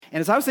And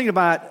as I was thinking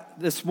about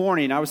this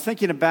morning, I was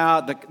thinking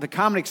about the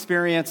common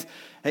experience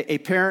a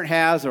parent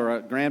has, or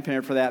a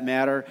grandparent for that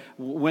matter,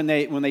 when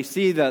they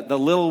see the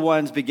little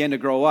ones begin to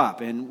grow up.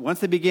 And once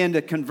they begin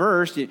to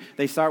converse,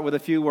 they start with a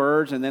few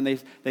words, and then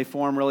they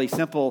form really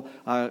simple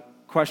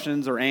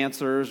questions or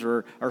answers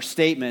or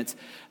statements.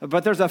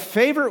 But there's a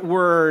favorite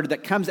word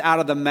that comes out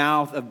of the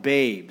mouth of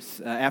babes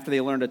after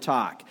they learn to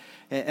talk.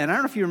 And I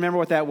don't know if you remember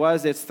what that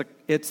was. It's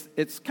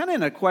kind of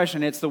in a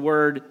question. It's the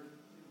word.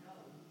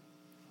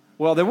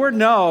 Well, the word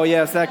no,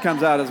 yes, that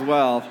comes out as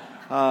well.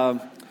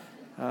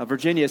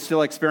 Virginia is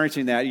still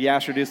experiencing that. You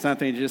ask her to do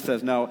something, she just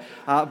says no.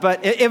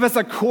 But if it's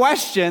a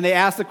question, they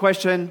ask the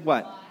question,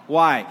 what?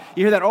 Why?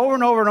 You hear that over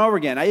and over and over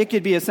again. It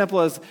could be as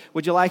simple as,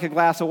 would you like a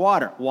glass of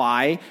water?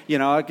 Why?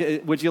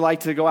 Would you like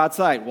to go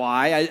outside?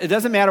 Why? It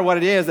doesn't matter what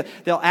it is.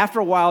 They'll,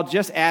 after a while,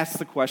 just ask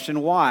the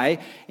question, why?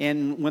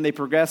 And when they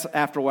progress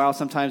after a while,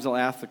 sometimes they'll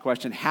ask the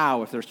question,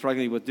 how, if they're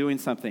struggling with doing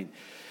something.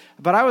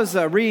 But I was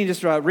reading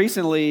just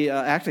recently,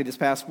 actually this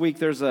past week,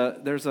 there's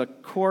a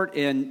court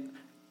in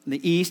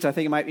the East, I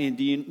think it might be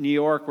in New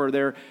York, where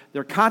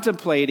they're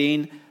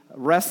contemplating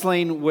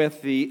wrestling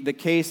with the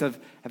case of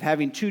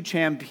having two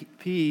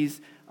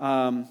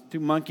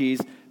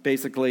monkeys,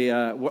 basically,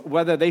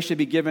 whether they should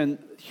be given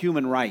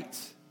human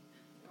rights,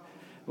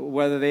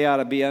 whether they ought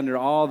to be under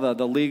all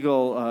the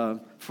legal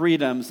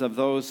freedoms of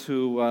those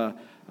who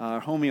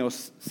Homo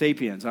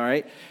sapiens, all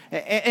right?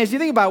 As you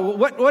think about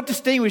what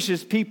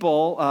distinguishes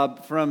people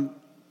from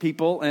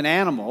people and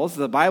animals,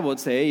 the Bible would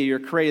say you're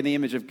created in the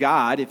image of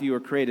God if you were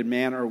created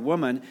man or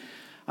woman.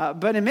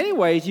 But in many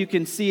ways, you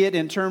can see it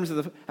in terms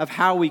of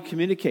how we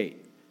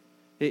communicate.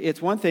 It's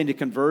one thing to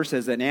converse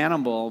as an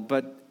animal,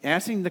 but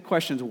asking the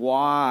questions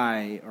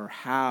why or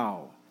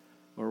how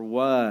or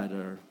what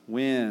or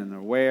when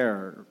or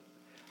where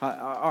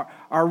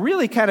are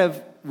really kind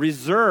of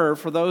reserved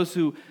for those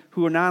who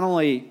are not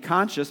only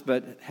conscious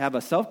but have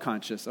a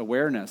self-conscious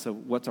awareness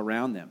of what's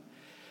around them.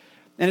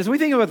 And as we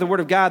think about the Word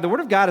of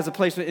God is a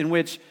place in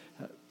which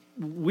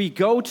we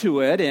go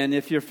to it, and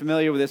if you're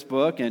familiar with this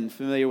book and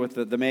familiar with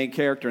the main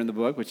character in the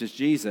book, which is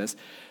Jesus,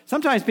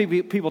 sometimes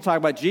people talk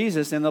about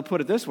Jesus and they'll put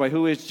it this way: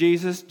 who is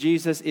Jesus?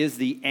 Jesus is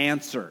the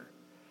answer.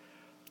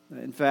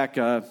 In fact,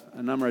 a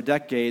number of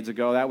decades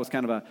ago, that was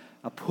kind of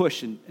a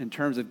push in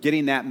terms of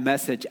getting that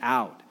message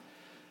out.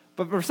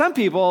 But for some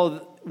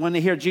people, when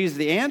they hear Jesus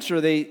the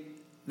answer, they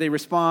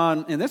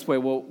respond in this way: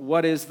 well,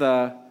 what is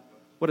the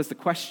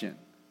question?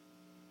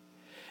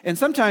 And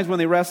sometimes when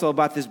they wrestle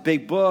about this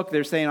big book,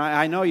 they're saying,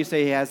 I know you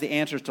say he has the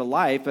answers to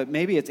life, but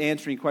maybe it's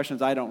answering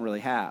questions I don't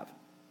really have.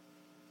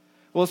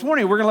 Well, this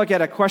morning we're going to look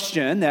at a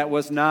question that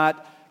was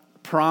not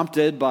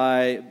prompted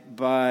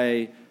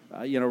by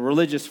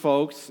religious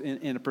folks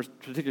in a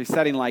particular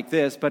setting like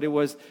this, but it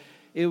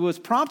was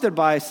prompted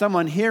by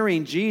someone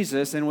hearing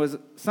Jesus and was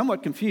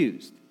somewhat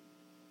confused.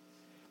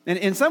 And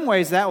in some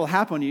ways, that will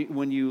happen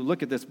when you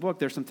look at this book.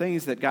 There's some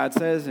things that God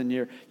says, and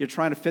you're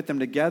trying to fit them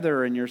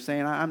together, and you're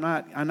saying, I'm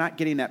not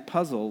getting that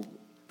puzzle,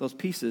 those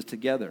pieces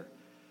together.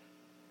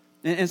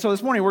 And so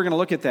this morning, we're going to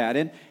look at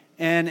that.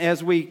 And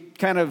as we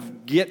kind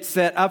of get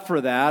set up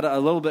for that, a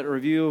little bit of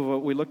review of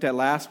what we looked at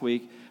last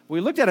week,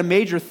 we looked at a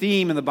major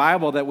theme in the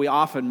Bible that we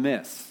often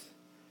miss.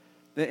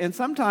 And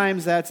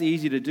sometimes that's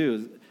easy to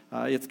do.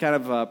 It's kind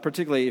of,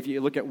 particularly if you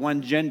look at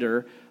one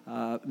gender,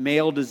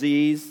 male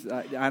disease.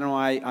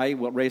 I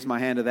will raise my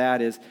hand to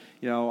that is,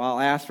 I'll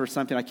ask for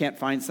something. I can't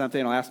find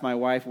something. I'll ask my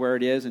wife where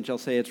it is, and she'll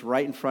say, it's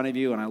right in front of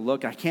you. And I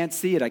look, I can't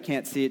see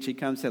it. She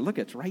comes and says, look,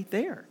 it's right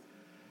there.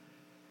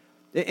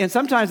 And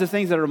sometimes the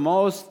things that are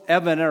most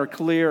evident or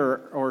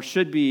clear or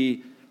should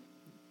be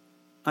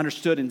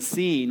understood and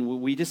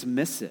seen, we just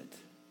miss it.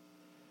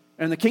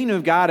 And the kingdom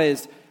of God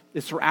is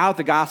throughout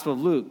the Gospel of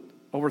Luke.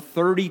 Over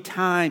 30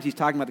 times he's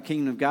talking about the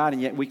kingdom of God,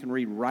 and yet we can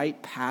read right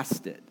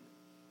past it.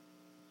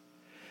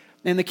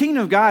 And the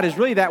kingdom of God is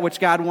really that which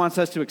God wants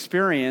us to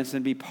experience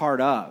and be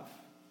part of.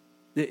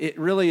 It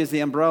really is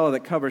the umbrella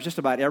that covers just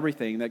about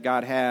everything that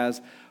God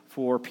has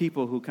for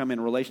people who come in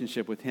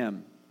relationship with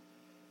him.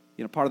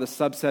 Part of the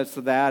subsets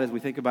of that, as we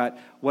think about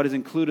what is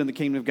included in the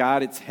kingdom of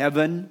God, it's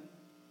heaven.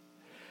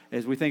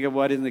 As we think of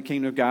what is in the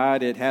kingdom of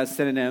God, it has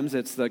synonyms.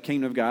 It's the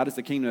kingdom of God. It's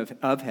the kingdom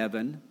of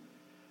heaven.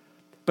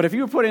 But if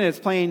you were put in its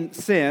plain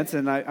sense,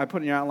 and I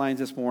put in your outlines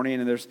this morning,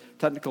 and there's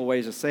technical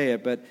ways to say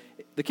it, but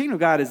the kingdom of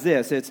God is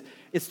this.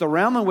 It's the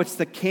realm in which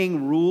the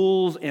king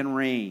rules and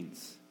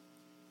reigns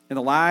in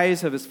the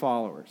lives of his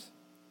followers.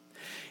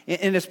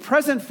 In its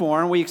present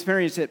form, we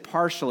experience it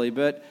partially,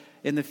 but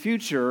in the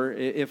future,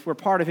 if we're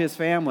part of his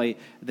family,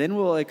 then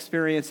we'll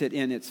experience it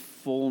in its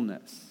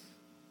fullness.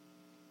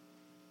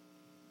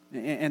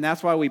 And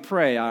that's why we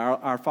pray,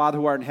 our Father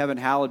who art in heaven,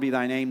 hallowed be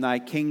thy name, thy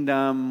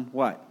kingdom,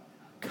 what?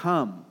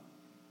 Come.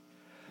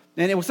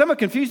 And it was somewhat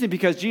confusing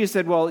because Jesus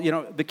said, well,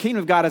 the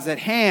kingdom of God is at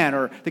hand,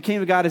 or the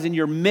kingdom of God is in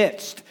your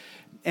midst.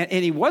 And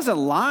he wasn't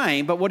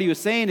lying, but what he was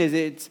saying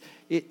is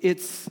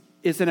it's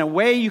in a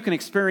way you can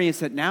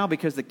experience it now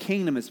because the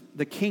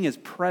king is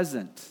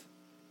present.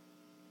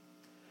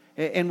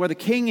 And where the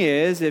king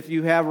is, if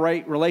you have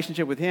right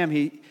relationship with him,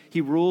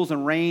 he rules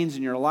and reigns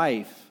in your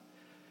life.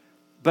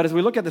 But as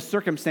we look at the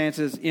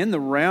circumstances in the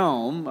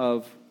realm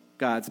of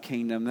God's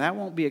kingdom, that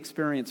won't be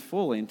experienced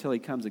fully until he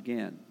comes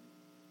again.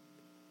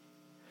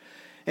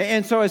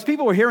 And so as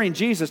people were hearing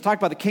Jesus talk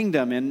about the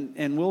kingdom,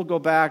 and we'll go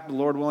back,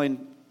 Lord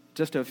willing,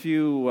 just a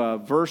few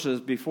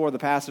verses before the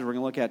passage we're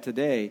going to look at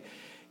today,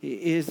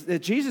 is that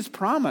Jesus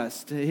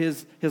promised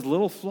his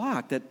little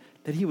flock that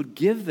he would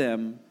give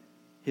them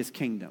his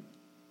kingdom.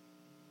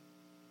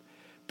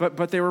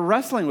 But they were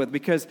wrestling with,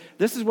 because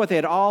this is what they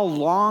had all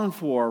longed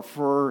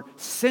for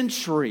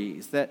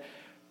centuries, that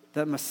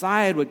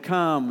Messiah would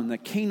come and the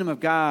kingdom of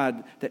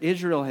God that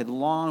Israel had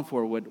longed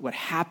for would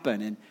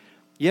happen. And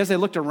as they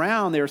looked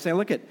around, they were saying,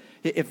 look,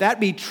 if that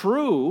be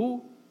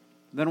true,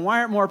 then why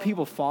aren't more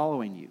people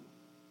following you?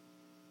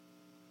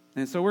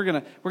 And so we're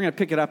gonna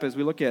pick it up as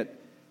we look at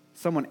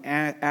someone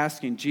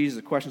asking Jesus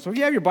a question. So if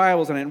you have your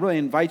Bibles, and I really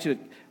invite you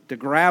to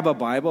grab a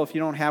Bible. If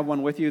you don't have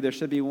one with you, there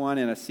should be one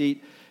in a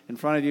seat in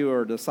front of you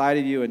or to the side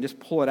of you, and just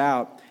pull it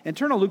out. And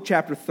turn to Luke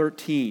chapter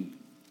 13.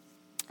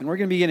 And we're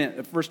going to begin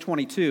at verse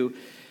 22.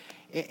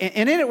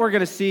 And in it, we're going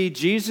to see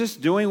Jesus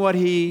doing what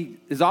he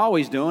is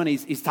always doing.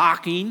 He's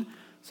talking.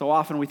 So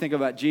often we think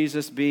about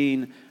Jesus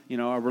being,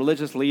 a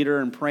religious leader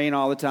and praying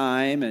all the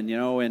time and,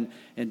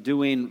 and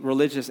doing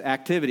religious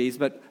activities.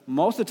 But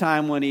most of the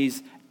time when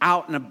he's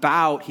out and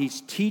about,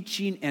 he's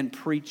teaching and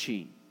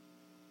preaching.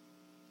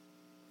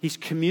 He's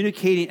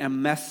communicating a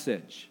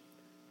message.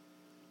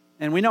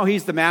 And we know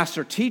he's the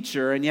master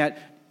teacher, and yet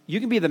you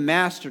can be the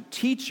master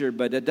teacher,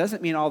 but it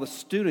doesn't mean all the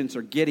students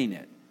are getting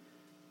it.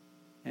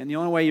 And the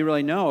only way you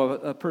really know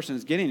a person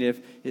is getting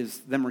it is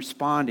them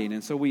responding.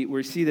 And so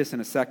we see this in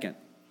a second.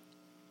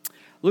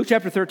 Luke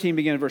chapter 13,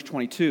 beginning at verse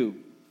 22.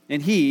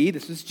 And he,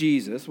 this is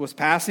Jesus, was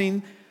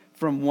passing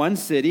from one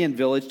city and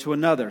village to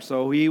another.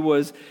 So he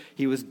was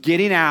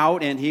getting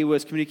out, and he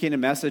was communicating a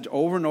message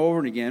over and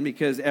over again,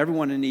 because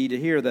everyone needed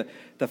to hear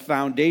the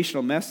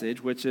foundational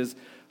message, which is,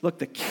 look,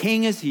 the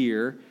king is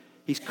here.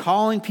 He's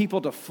calling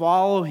people to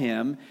follow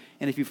him,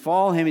 and if you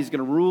follow him, he's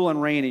going to rule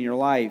and reign in your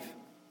life.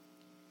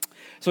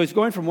 So he's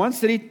going from one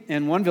city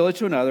and one village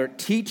to another,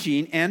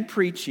 teaching and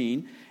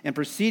preaching, and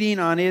proceeding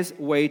on his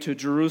way to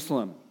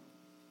Jerusalem.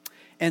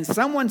 And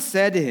someone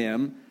said to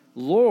him,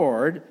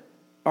 Lord,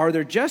 are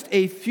there just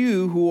a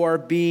few who are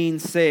being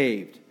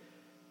saved?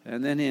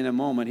 And then in a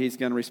moment, he's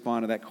going to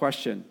respond to that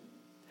question.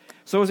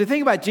 So as we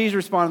think about Jesus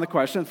responding to the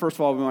question, first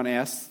of all, we want to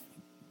ask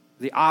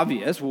the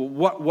obvious, well,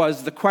 what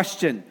was the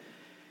question?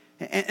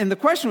 And the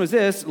question was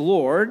this,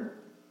 Lord,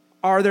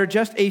 are there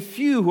just a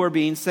few who are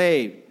being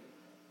saved?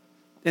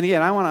 And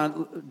again, I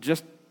want to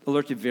just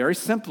alert you very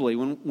simply,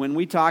 when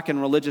we talk in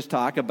religious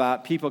talk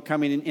about people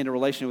coming into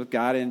relationship with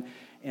God,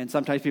 and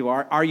sometimes people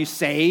are you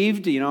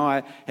saved?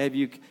 Have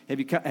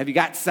you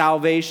got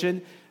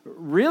salvation?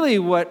 Really,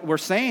 what we're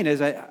saying is,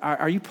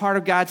 are you part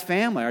of God's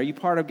family? Are you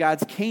part of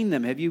God's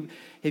kingdom? Have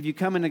you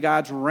come into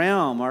God's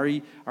realm? Are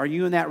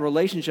you in that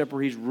relationship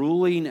where he's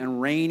ruling and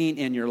reigning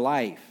in your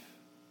life?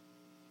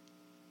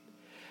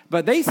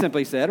 But they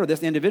simply said, or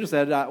this individual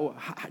said,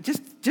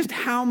 just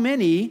how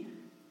many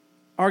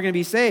are going to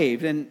be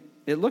saved? And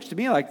it looks to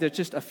me like there's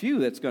just a few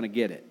that's going to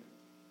get it.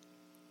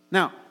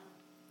 Now,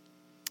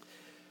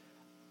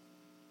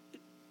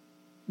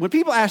 when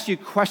people ask you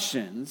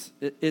questions,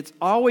 it's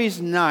always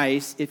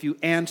nice if you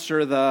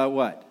answer the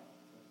what?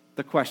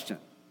 The question.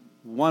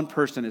 One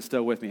person is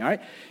still with me, all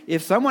right?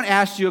 If someone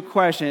asks you a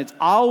question, it's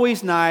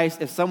always nice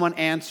if someone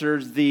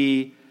answers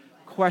the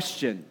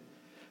question.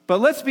 But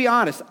let's be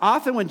honest,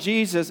 often when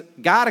Jesus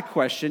got a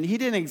question, he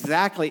didn't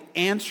exactly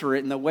answer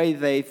it in the way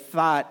they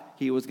thought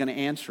he was going to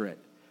answer it.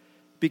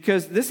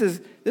 Because this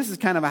is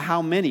kind of a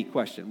how many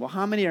question. Well,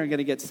 how many are going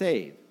to get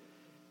saved?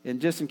 And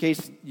just in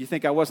case you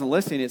think I wasn't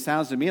listening, it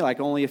sounds to me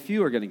like only a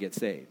few are going to get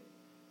saved.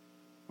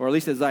 Or at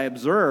least as I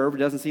observed, it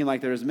doesn't seem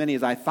like there are as many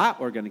as I thought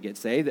were going to get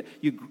saved.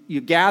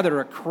 You gather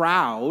a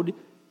crowd,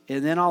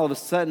 and then all of a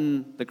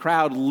sudden the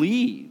crowd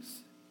leaves.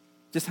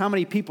 Just how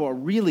many people are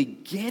really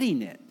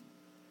getting it?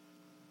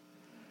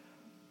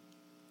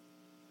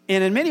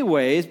 And in many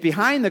ways,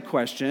 behind the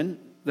question,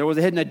 there was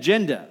a hidden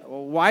agenda.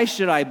 Well, why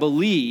should I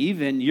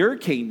believe in your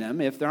kingdom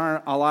if there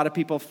aren't a lot of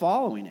people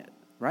following it,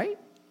 right?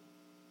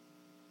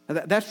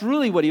 That's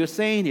really what he was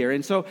saying here.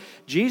 And so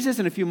Jesus,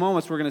 in a few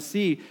moments, we're going to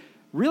see,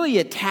 really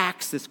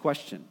attacks this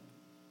question.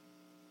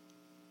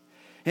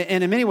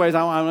 And in many ways,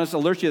 I want to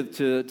alert you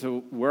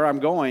to where I'm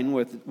going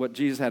with what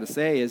Jesus had to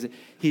say, is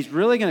he's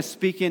really going to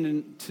speak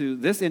into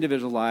this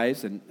individual's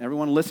lives and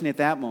everyone listening at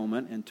that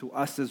moment, and to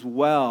us as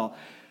well.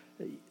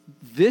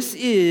 This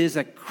is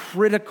a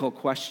critical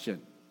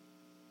question.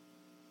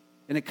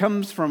 And it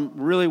comes from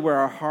really where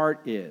our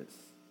heart is.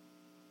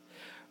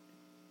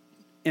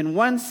 In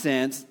one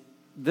sense,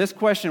 this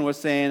question was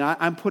saying,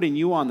 I'm putting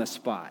you on the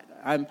spot.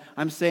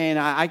 I'm saying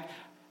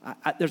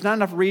there's not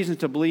enough reasons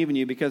to believe in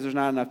you because there's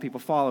not enough people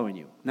following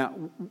you. Now,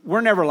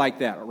 we're never like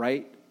that,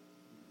 right?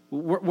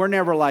 We're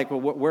never like,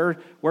 well,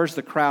 where's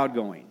the crowd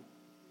going?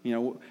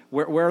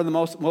 Where are the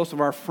most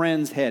of our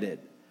friends headed?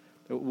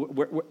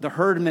 The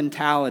herd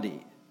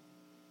mentality.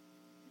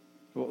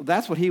 Well,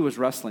 that's what he was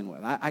wrestling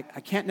with. I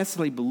can't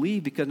necessarily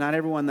believe because not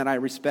everyone that I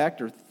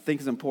respect or think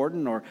is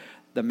important or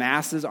the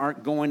masses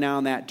aren't going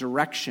down that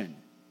direction.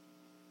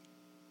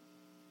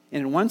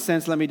 And in one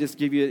sense, let me just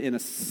give you in a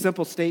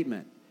simple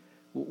statement.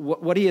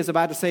 What he is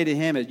about to say to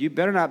him is, you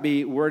better not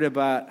be worried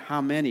about how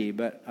many,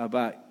 but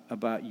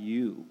about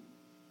you.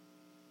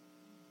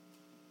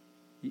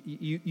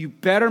 You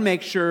better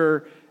make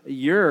sure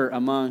you're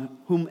among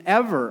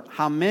whomever,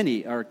 how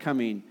many are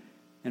coming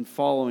and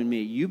following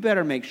me. You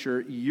better make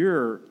sure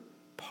you're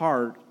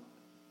part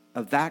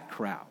of that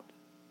crowd.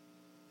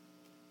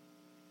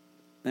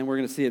 And we're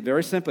going to see it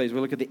very simply as we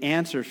look at the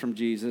answers from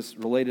Jesus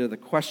related to the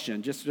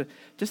question.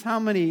 Just how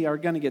many are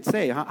going to get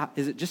saved?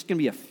 Is it just going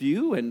to be a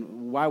few?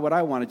 And why would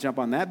I want to jump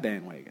on that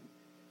bandwagon?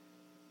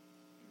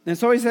 And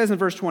so he says in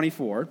verse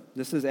 24,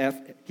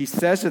 he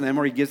says to them,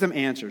 or he gives them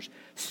answers,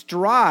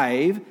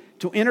 strive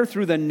to enter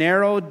through the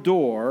narrow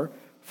door,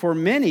 for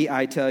many,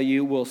 I tell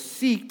you, will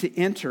seek to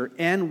enter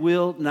and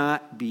will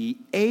not be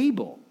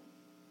able.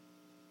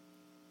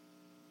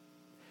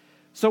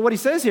 So what he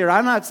says here,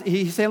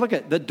 he's saying,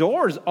 look, the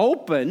door is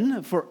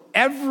open for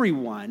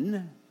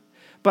everyone,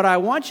 but I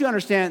want you to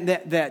understand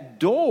that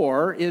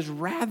door is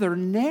rather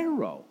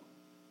narrow.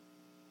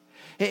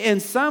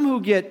 And some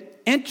who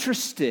get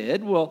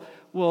interested will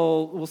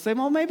say,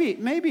 well,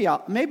 maybe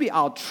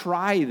I'll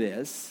try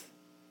this,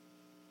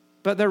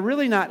 but they're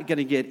really not going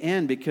to get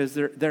in because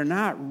they're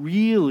not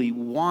really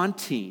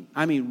wanting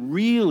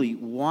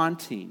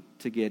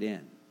to get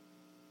in.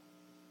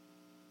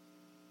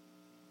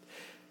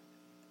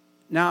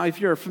 Now,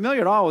 if you're familiar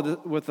at all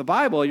with the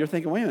Bible, you're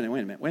thinking, wait a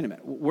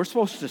minute. We're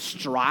supposed to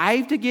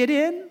strive to get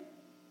in?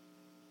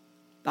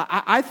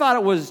 I thought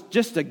it was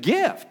just a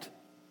gift.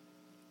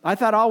 I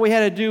thought all we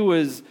had to do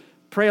was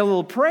pray a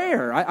little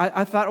prayer.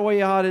 I thought all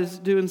we ought to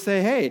do and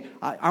say, hey,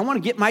 I want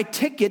to get my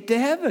ticket to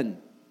heaven.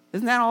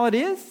 Isn't that all it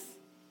is?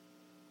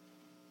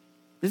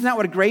 Isn't that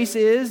what grace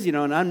is? An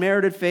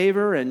unmerited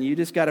favor, and you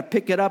just got to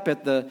pick it up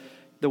at the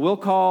will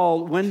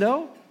call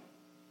window?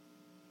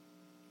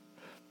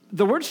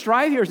 The word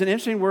strive here is an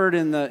interesting word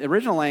in the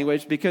original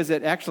language because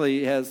it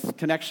actually has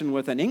connection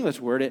with an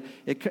English word.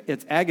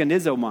 It's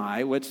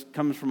agonizomai, which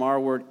comes from our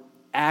word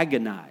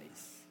agonize.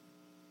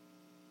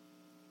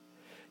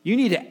 You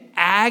need to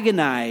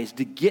agonize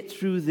to get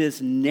through this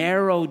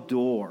narrow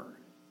door.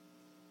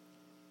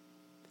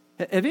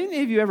 Have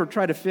any of you ever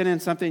tried to fit in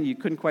something you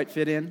couldn't quite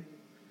fit in?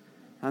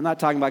 I'm not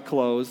talking about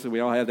clothes,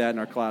 we all have that in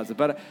our closet.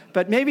 But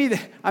maybe,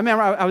 I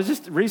remember I was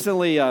just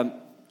recently in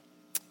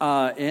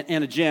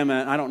a gym,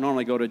 and I don't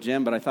normally go to a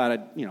gym, but I thought,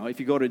 if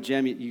you go to a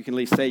gym, you can at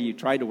least say you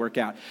tried to work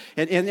out.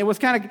 And it was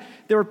kind of,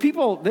 there were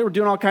people, they were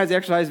doing all kinds of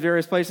exercise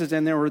various places,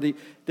 and there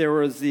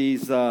was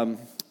these, I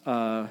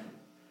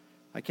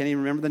can't even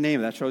remember the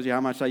name. That shows you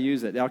how much I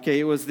use it. Okay,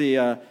 it was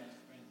the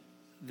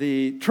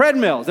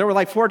treadmills. There were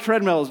like 4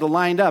 treadmills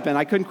lined up, and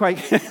I couldn't quite,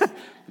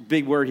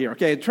 big word here.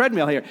 Okay, a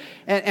treadmill here.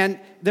 And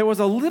there was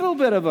a little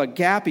bit of a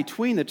gap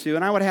between the two,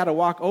 and I would have had to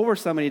walk over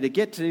somebody to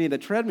get to any of the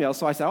treadmills.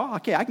 So I said,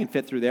 okay, I can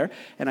fit through there.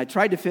 And I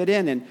tried to fit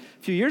in, and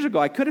a few years ago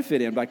I could have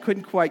fit in, but I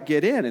couldn't quite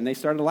get in, and they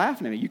started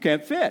laughing at me. You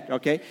can't fit,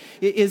 okay?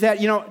 Is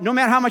that, no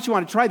matter how much you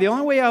want to try, the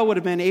only way I would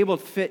have been able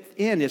to fit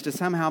in is to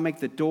somehow make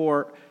the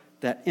door,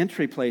 that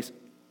entry place,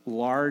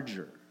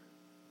 larger.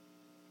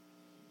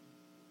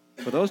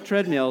 But those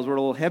treadmills were a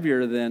little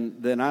heavier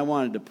than I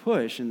wanted to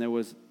push, and there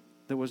was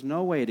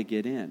no way to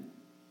get in.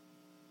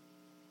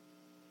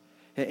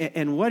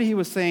 And what he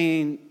was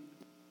saying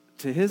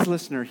to his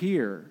listener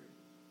here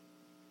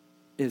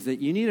is that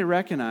you need to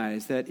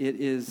recognize that it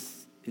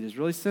is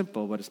really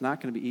simple, but it's not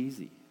going to be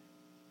easy.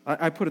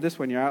 I put it this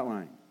way in your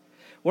outline.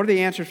 What are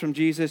the answers from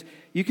Jesus?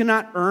 You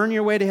cannot earn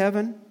your way to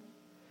heaven,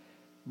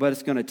 but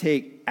it's going to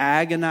take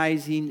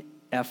agonizing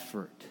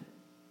effort.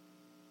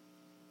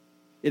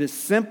 It is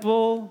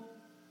simple,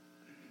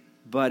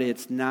 but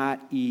it's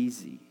not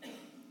easy.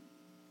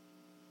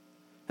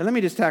 And let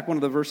me just tack one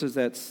of the verses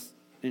that's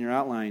in your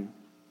outline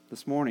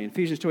this morning.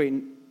 Ephesians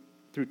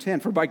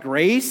 2:8-10. For by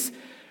grace,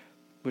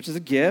 which is a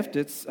gift,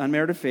 it's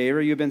unmerited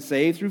favor, you've been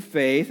saved through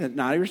faith, and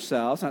not of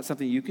yourselves, not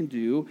something you can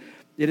do.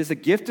 It is a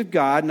gift of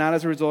God, not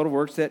as a result of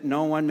works that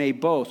no one may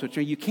boast, which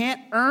means you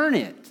can't earn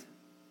it.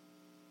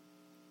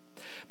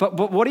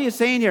 But what are you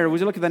saying here? When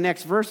you look at the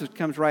next verse, it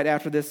comes right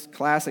after this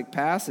classic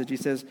passage. He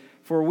says,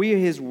 for we are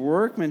his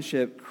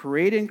workmanship,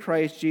 created in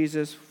Christ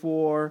Jesus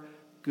for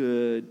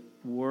good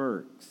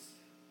works,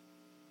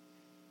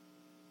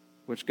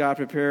 which God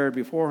prepared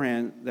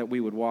beforehand that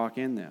we would walk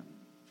in them.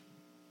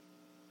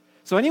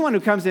 So anyone who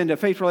comes into a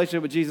faith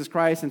relationship with Jesus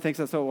Christ and thinks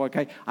that's so,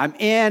 okay, I'm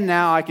in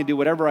now, I can do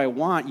whatever I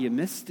want, you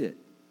missed it.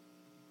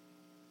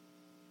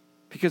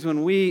 Because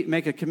when we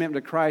make a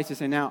commitment to Christ, you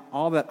say, now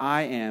all that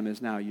I am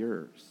is now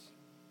yours.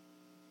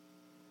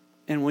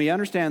 And we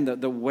understand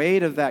the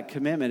weight of that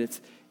commitment.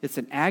 It's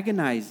an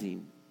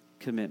agonizing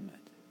commitment.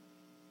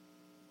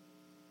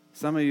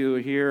 Some of you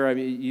here,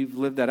 you've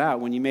lived that out.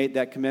 When you made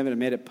that commitment and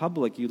made it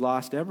public, you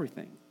lost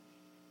everything.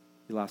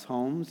 You lost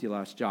homes, you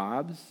lost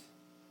jobs.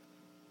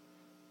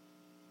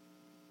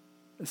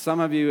 Some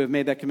of you have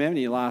made that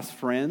commitment, you lost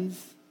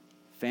friends,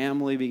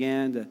 family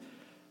began to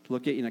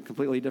look at you in a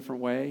completely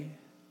different way.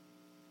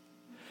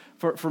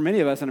 For many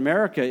of us in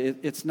America,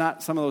 it's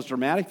not some of those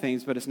dramatic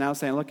things, but it's now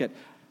saying, look,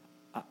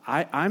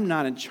 I'm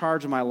not in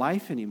charge of my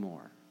life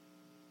anymore.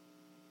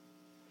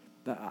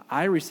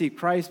 I received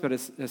Christ, but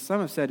as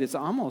some have said, it's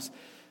almost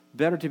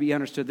better to be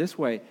understood this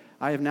way.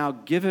 I have now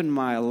given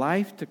my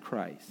life to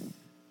Christ.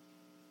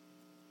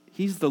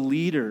 He's the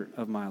leader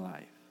of my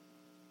life.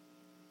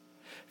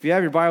 If you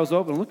have your Bibles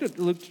open, look at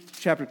Luke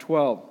chapter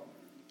 12.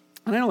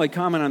 And I know I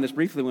commented on this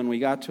briefly when we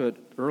got to it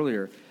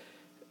earlier.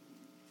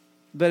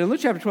 But in Luke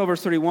chapter 12,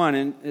 verse 31,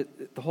 and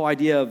the whole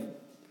idea of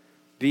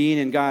being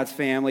in God's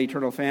family,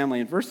 eternal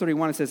family, in verse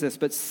 31 it says this,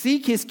 but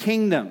seek his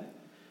kingdom.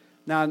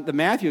 Now, the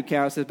Matthew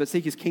account says, but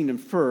seek his kingdom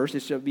first.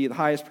 It should be the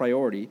highest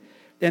priority.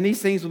 Then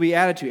these things will be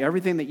added to you,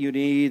 everything that you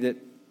need that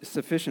is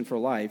sufficient for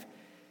life.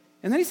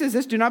 And then he says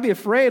this, do not be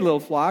afraid, little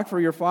flock, for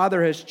your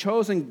Father has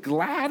chosen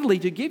gladly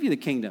to give you the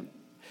kingdom.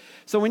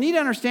 So we need to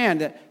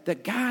understand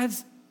that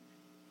God's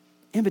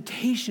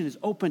invitation is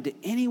open to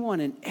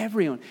anyone and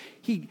everyone.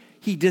 He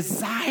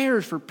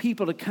desires for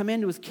people to come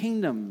into his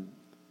kingdom.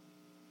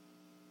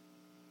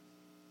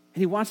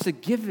 And he wants to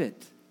give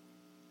it.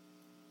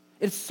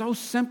 It's so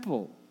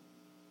simple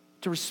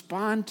to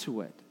respond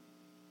to it.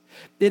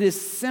 It is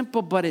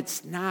simple, but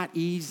it's not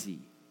easy.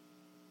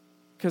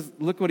 Because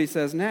look what he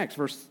says next,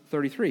 verse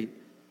 33.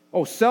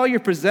 Oh, sell your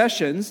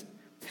possessions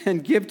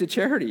and give to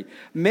charity.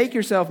 Make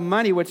yourself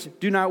money which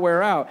do not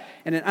wear out,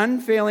 and an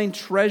unfailing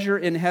treasure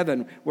in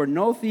heaven, where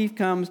no thief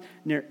comes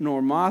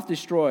nor moth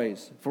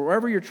destroys. For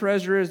wherever your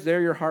treasure is,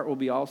 there your heart will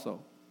be also.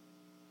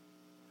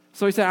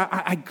 So he said,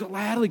 I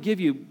gladly give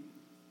you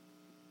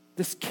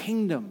this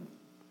kingdom,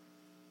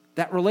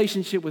 that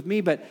relationship with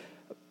me, but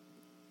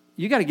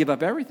you got to give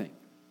up everything.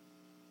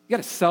 You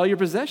got to sell your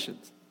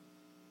possessions.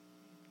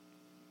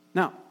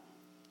 Now,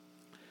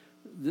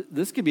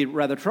 this could be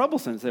rather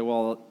troublesome. Say,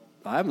 well,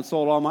 I haven't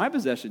sold all my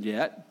possessions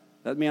yet. Does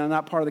that mean I'm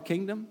not part of the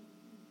kingdom?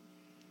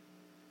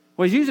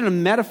 Well, he's using a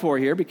metaphor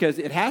here because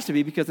it has to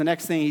be, because the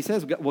next thing he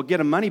says, well, get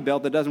a money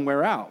belt that doesn't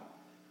wear out.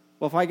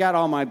 Well, if I got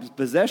all my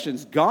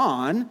possessions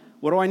gone,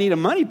 what do I need a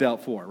money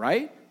belt for,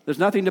 right? There's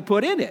nothing to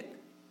put in it.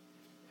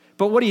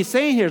 But what he's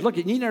saying here is, look,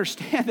 you need to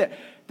understand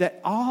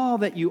that all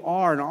that you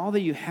are and all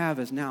that you have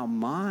is now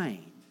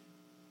mine.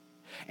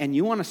 And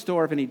you want to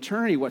store up in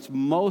eternity what's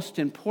most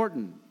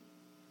important.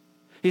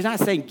 He's not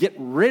saying get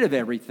rid of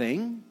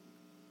everything,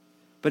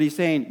 but he's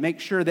saying make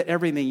sure that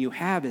everything you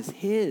have is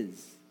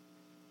his.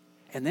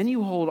 And then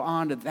you hold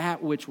on to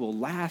that which will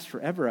last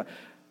forever,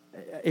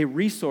 a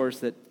resource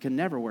that can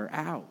never wear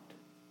out.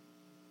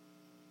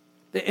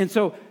 And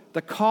so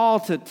the call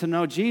to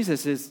know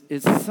Jesus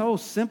is so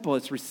simple.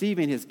 It's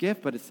receiving his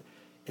gift, but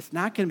it's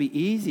not going to be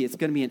easy. It's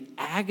going to be an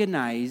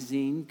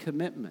agonizing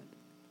commitment.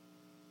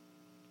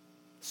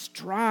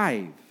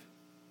 Strive.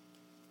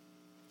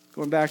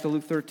 Going back to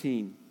Luke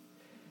 13.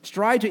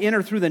 Strive to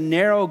enter through the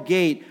narrow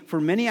gate,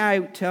 for many, I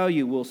tell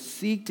you, will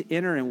seek to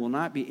enter and will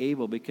not be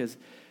able, because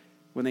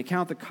when they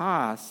count the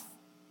cost,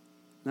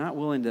 not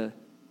willing to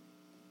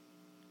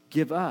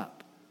give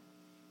up.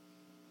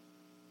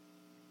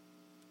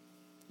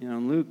 You know,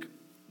 in Luke,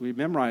 we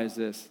memorize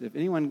this. If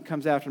anyone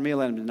comes after me,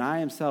 let him deny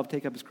himself,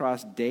 take up his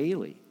cross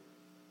daily,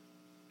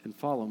 and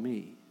follow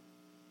me.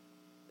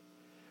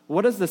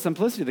 What is the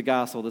simplicity of the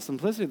gospel? The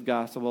simplicity of the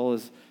gospel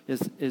is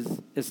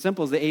as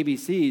simple as the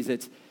ABCs.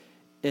 It's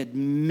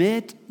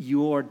admit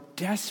your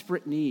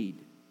desperate need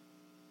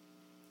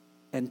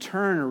and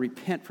turn or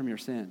repent from your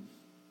sin.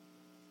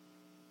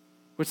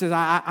 Which says,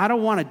 I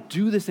don't want to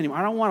do this anymore.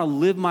 I don't want to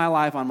live my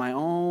life on my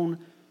own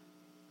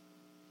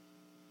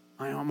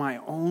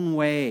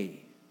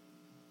way.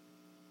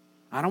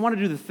 I don't want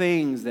to do the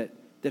things that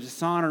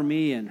dishonor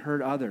me and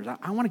hurt others.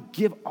 I want to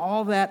give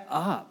all that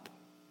up.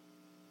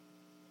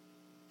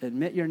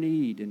 Admit your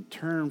need and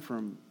turn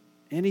from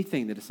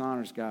anything that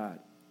dishonors God.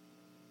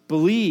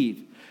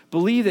 Believe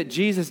that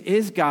Jesus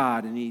is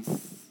God, and He's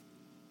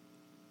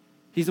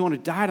the one who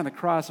died on the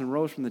cross and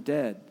rose from the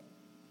dead.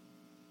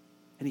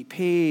 And He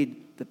paid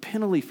the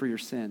penalty for your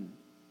sin.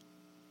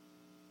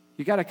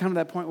 You got to come to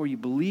that point where you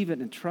believe it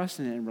and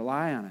trust in it and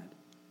rely on it.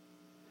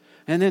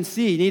 And then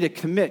C, you need to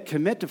commit.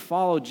 Commit to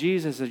follow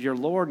Jesus as your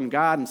Lord and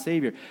God and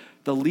Savior,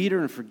 the leader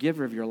and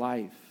forgiver of your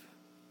life.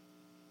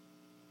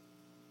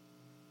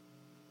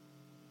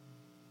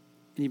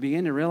 And you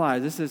begin to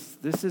realize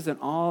this is an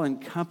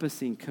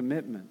all-encompassing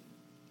commitment.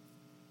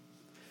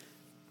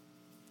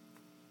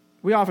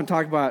 We often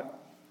talk about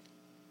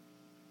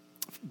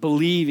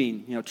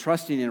believing,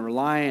 trusting and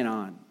relying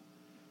on.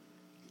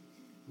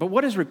 But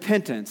what is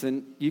repentance?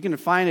 And you can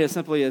define it as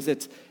simply as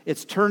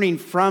it's turning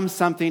from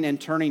something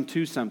and turning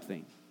to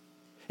something.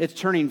 It's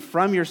turning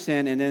from your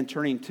sin and then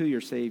turning to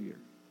your Savior.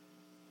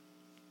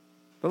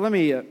 But let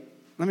me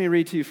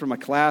read to you from a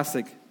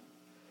classic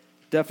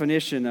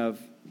definition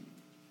of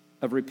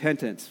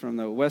repentance from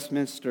the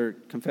Westminster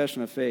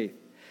Confession of Faith.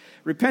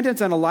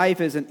 Repentance unto life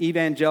is an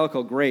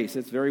evangelical grace.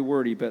 It's very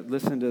wordy, but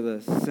listen to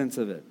the sense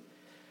of it.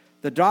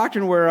 The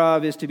doctrine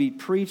whereof is to be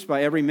preached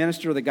by every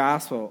minister of the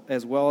gospel,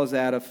 as well as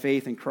that of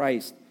faith in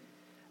Christ,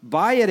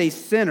 Buy it a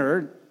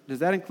sinner, does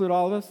that include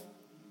all of us?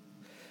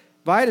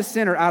 Buy it a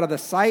sinner out of the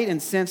sight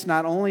and sense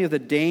not only of the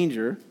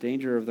danger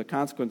of the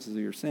consequences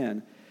of your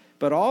sin,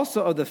 but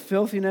also of the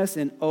filthiness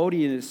and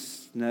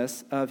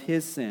odiousness of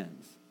his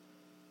sins.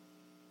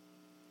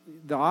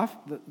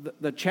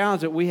 The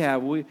challenge that we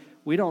have,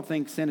 we don't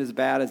think sin is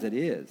bad as it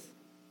is.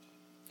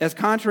 As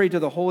contrary to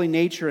the holy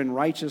nature and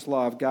righteous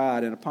law of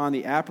God, and upon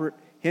the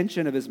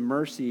apprehension of his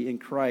mercy in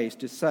Christ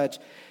to such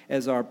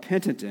as are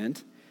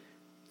penitent,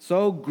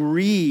 so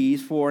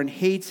grieves for and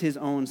hates his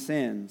own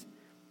sins,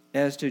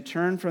 as to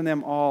turn from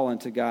them all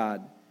unto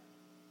God,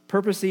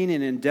 purposing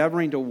and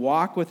endeavoring to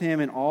walk with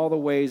him in all the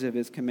ways of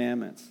his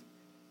commandments.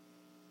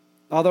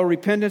 Although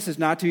repentance is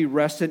not to be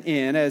rested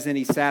in as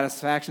any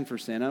satisfaction for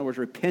sin, in other words,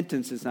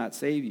 repentance does not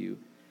save you,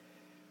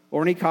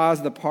 or any cause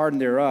of the pardon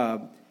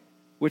thereof,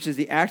 which is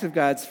the act of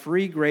God's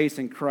free grace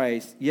in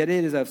Christ, yet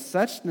it is of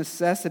such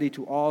necessity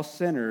to all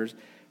sinners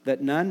that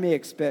none may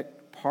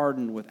expect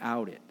pardon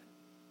without it.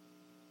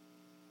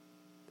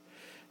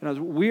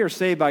 And we are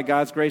saved by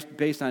God's grace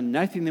based on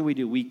nothing that we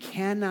do. We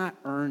cannot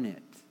earn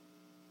it.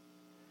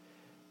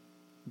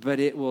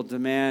 But it will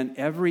demand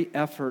every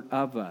effort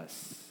of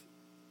us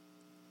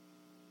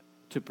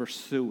to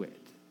pursue it.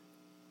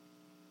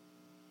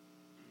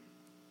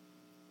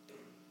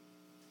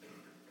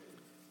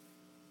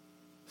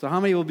 So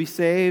how many will be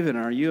saved, and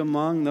are you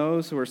among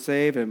those who are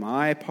saved? Am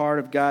I part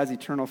of God's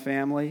eternal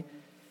family?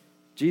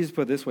 Jesus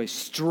put it this way,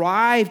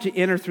 strive to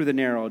enter through the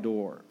narrow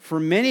door. For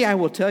many, I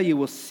will tell you,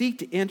 will seek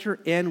to enter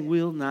and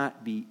will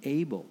not be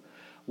able.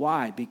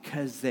 Why?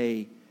 Because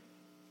they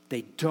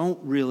don't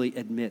really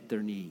admit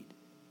their need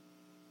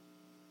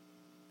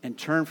and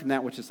turn from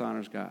that which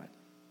dishonors God.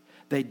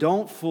 They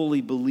don't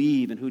fully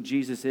believe in who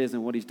Jesus is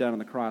and what he's done on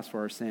the cross for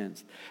our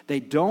sins. They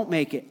don't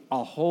make it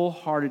a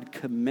wholehearted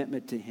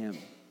commitment to him.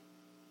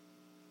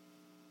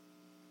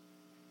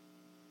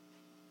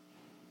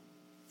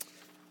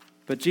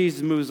 But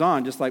Jesus moves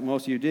on, just like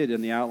most of you did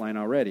in the outline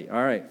already.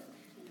 All right.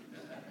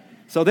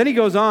 So then he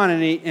goes on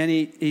and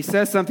he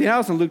says something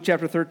else in Luke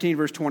chapter 13,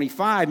 verse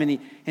 25. And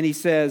he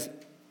says,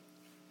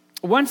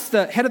 once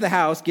the head of the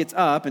house gets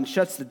up and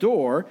shuts the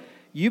door,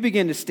 you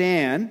begin to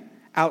stand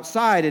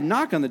outside and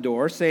knock on the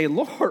door, saying,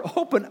 Lord,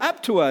 open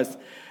up to us.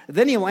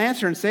 Then he will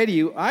answer and say to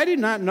you, I do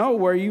not know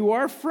where you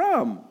are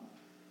from.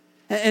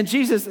 And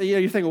Jesus,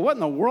 you're thinking, what in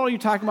the world are you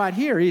talking about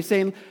here? He's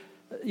saying,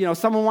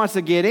 someone wants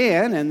to get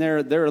in and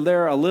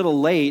they're a little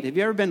late. Have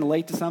you ever been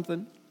late to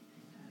something?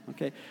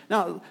 Okay.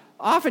 Now,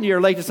 often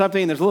you're late to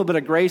something and there's a little bit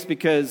of grace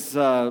because,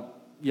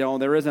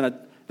 there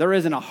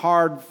isn't a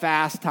hard,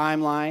 fast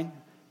timeline.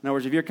 In other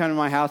words, if you're coming to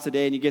my house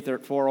today and you get there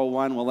at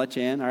 4:01, we'll let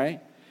you in, all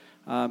right?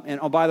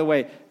 By the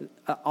way,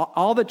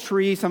 all the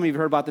trees, some of you have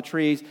heard about the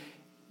trees.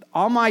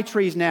 All my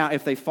trees now,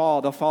 if they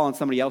fall, they'll fall on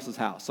somebody else's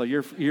house. So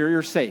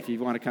you're safe if you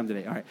want to come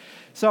today. All right.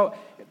 So,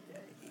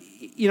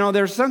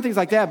 there's some things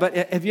like that. But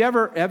have you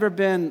ever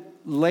been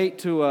late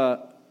to a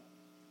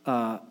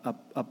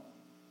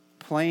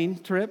plane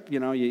trip?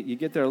 You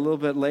get there a little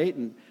bit late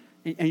and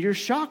you're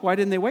shocked. Why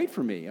didn't they wait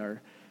for me?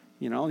 Or,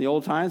 in the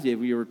old times,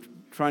 you were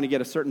trying to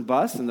get a certain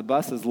bus and the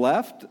bus has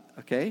left.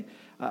 Okay.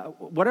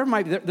 Whatever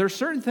might be, there's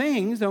certain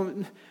things,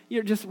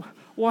 you're just,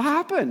 what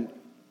happened?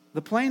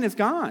 The plane is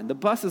gone. The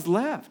bus is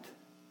left.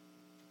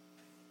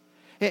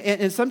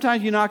 And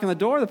sometimes you knock on the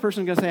door, the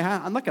person's going to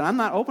say, look, I'm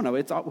not open.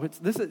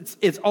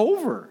 It's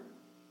over.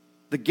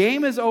 The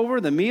game is over,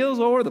 the meal's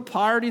over, the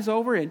party's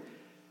over, and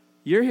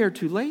you're here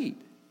too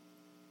late.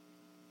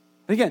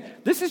 And again,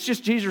 this is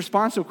just Jesus'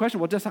 response to a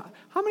question. Well, just how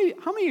many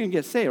are going to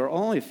get saved? Or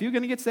only a few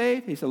going to get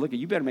saved? He said, look,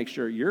 you better make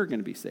sure you're going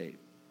to be saved.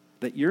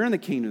 That you're in the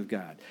kingdom of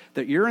God.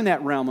 That you're in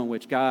that realm in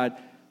which God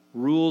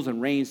rules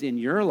and reigns in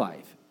your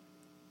life.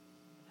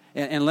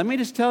 And let me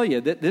just tell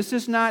you that this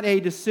is not a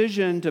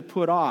decision to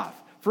put off.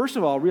 First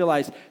of all,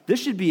 realize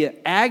this should be an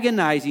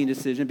agonizing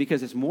decision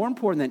because it's more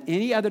important than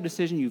any other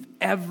decision you've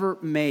ever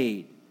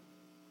made.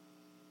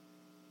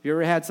 Have you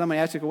ever had somebody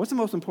ask you, what's the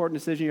most important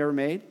decision you ever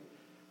made?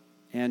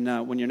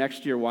 And when you're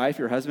next to your wife,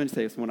 your husband,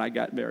 say, it's when I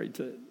got married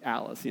to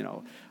Alice,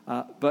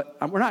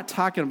 But we're not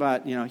talking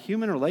about,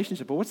 human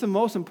relationship. But what's the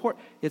most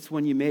important? It's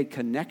when you made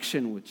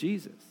connection with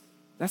Jesus.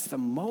 That's the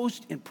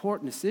most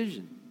important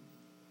decision.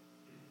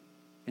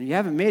 And if you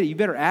haven't made it, you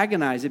better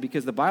agonize it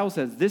because the Bible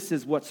says this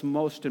is what's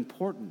most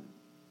important.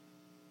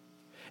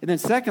 And then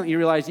secondly, you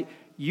realize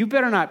you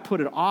better not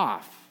put it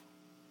off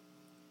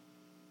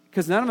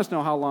because none of us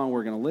know how long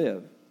we're going to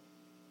live.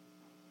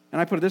 And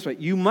I put it this way,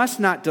 you must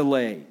not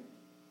delay.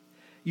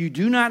 You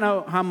do not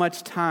know how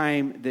much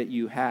time that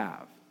you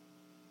have.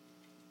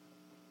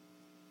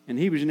 In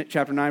Hebrews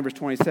chapter 9, verse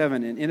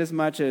 27, and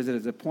inasmuch as it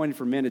is appointed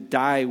for men to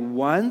die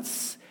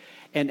once,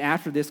 and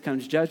after this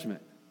comes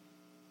judgment.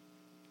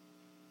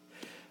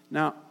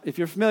 Now, if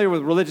you're familiar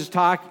with religious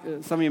talk,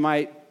 some of you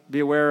might be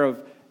aware of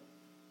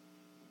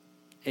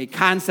a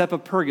concept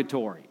of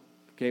purgatory.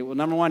 Okay, well,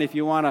 number one, if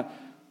you want to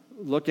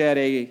look at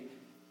a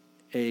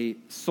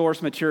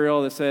source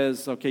material that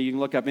says, okay, you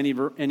can look up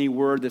any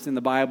word that's in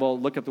the Bible,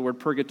 look up the word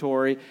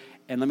purgatory,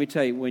 and let me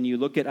tell you, when you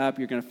look it up,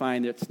 you're going to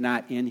find that it's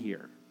not in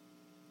here.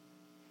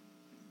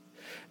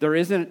 There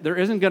isn't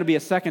going to be a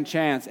second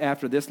chance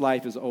after this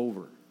life is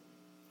over.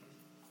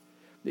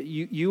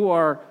 You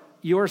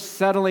are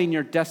settling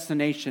your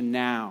destination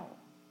now.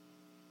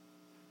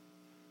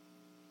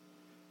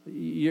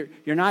 You're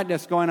not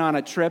just going on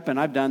a trip, and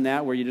I've done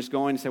that, where you just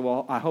go in and say,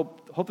 well, I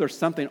hope there's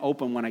something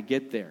open when I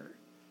get there.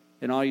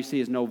 And all you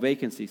see is no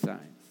vacancy signs.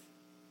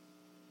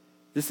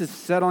 This is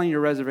settling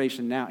your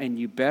reservation now, and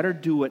you better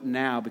do it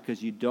now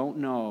because you don't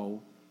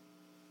know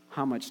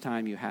how much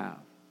time you have.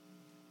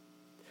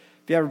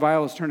 If you have your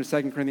Bible, let's turn to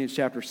 2 Corinthians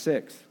chapter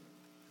 6.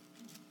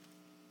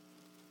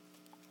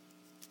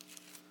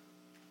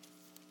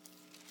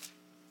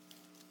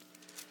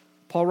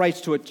 Paul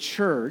writes to a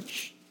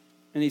church,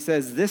 and he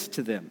says this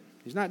to them.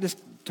 He's not just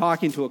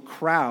talking to a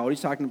crowd. He's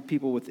talking to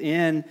people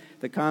within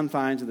the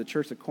confines of the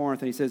church of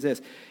Corinth, and he says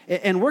this.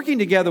 And working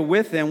together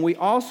with them, we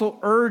also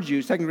urge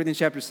you, 2 Corinthians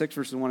chapter 6,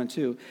 verses 1 and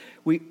 2,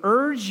 we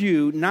urge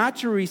you not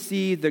to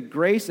receive the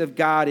grace of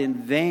God in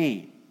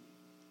vain.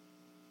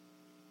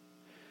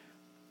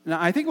 Now,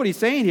 I think what he's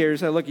saying here is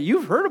that, look,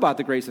 you've heard about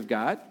the grace of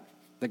God,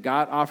 that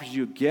God offers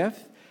you a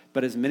gift,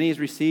 but as many as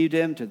received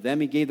him, to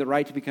them he gave the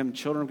right to become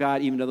children of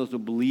God, even to those who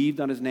believed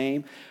on his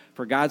name.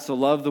 For God so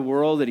loved the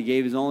world that he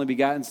gave his only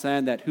begotten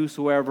Son, that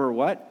whosoever,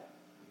 what?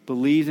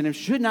 Believes in him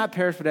should not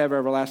perish but have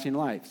everlasting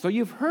life. So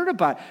you've heard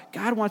about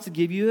God wants to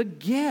give you a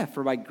gift.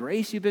 For by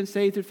grace you've been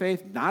saved through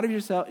faith, not of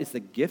yourself. It's the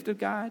gift of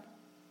God.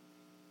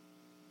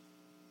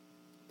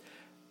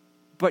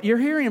 But you're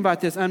hearing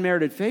about this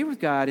unmerited favor with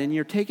God, and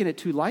you're taking it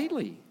too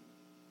lightly.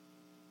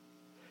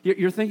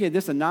 You're thinking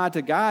this, a nod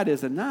to God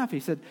is enough. He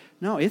said,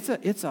 no, it's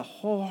a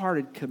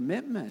wholehearted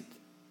commitment.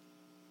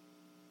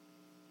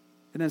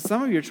 And then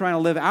some of you are trying to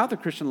live out the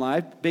Christian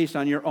life based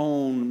on your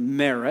own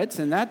merits,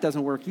 and that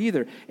doesn't work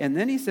either. And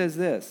then he says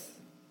this,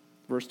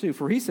 verse 2,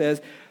 for he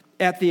says,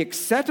 at the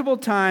acceptable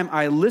time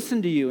I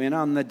listened to you, and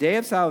on the day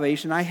of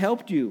salvation I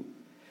helped you.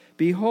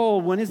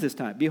 Behold, when is this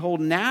time? Behold,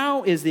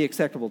 now is the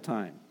acceptable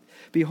time.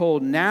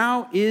 Behold,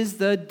 now is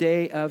the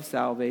day of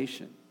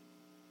salvation.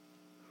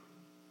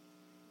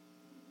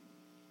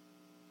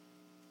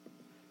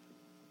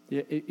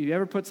 You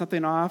ever put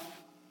something off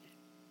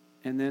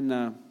and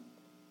then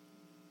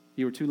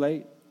you were too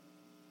late?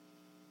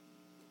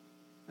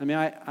 I mean,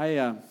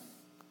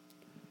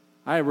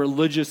 I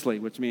religiously,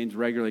 which means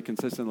regularly,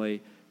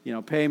 consistently,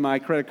 pay my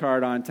credit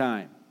card on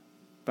time.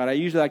 But I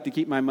usually like to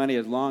keep my money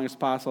as long as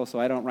possible so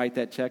I don't write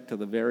that check to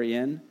the very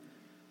end.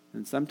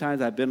 And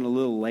sometimes I've been a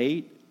little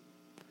late.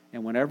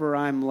 And whenever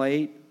I'm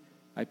late,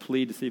 I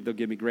plead to see if they'll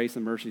give me grace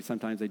and mercy.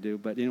 Sometimes they do.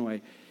 But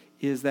anyway,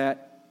 is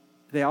that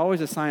they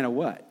always assign a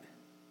what?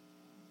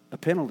 A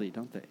penalty,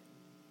 don't they?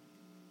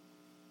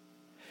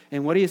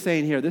 And what are you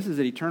saying here? This is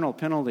an eternal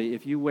penalty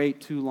if you wait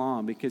too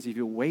long. Because if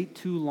you wait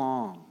too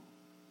long,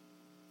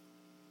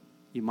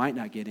 you might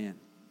not get in.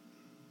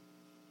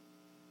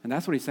 And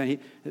that's what he's saying.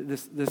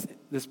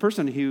 This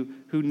person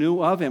who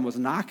knew of him was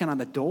knocking on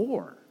the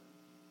door.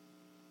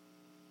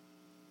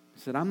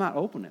 He said, I'm not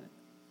opening it.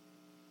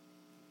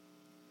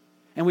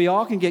 And we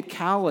all can get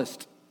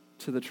calloused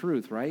to the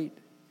truth, right?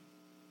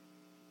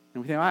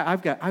 And we think,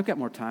 I've got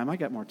more time. I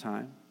got more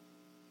time.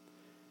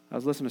 I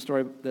was listening to a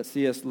story that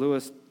C.S.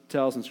 Lewis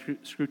tells in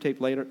Screwtape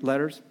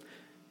Letters.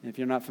 And if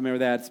you're not familiar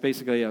with that, it's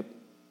basically a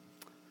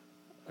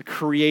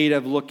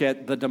creative look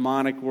at the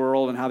demonic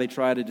world and how they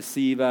try to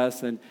deceive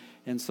us.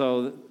 And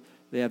so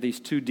they have these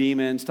two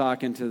demons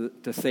talking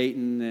to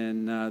Satan,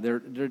 and they're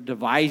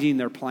devising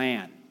their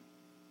plan.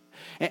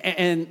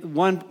 And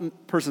one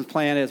person's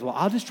plan is, well,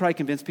 I'll just try to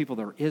convince people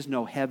there is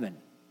no heaven.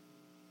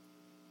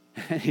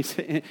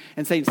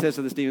 And Satan says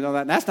to this demon, no,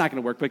 that's not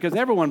going to work because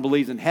everyone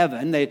believes in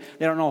heaven. They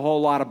don't know a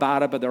whole lot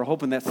about it, but they're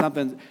hoping that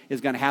something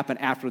is going to happen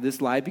after this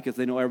life because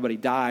they know everybody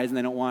dies, and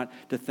they don't want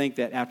to think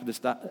that after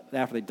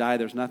they die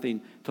there's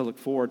nothing to look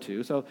forward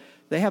to. So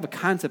they have a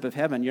concept of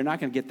heaven. You're not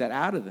going to get that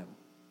out of them.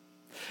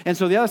 And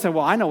so the other said,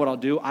 well, I know what I'll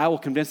do. I will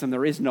convince them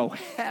there is no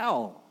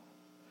hell.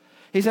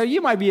 He said,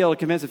 you might be able to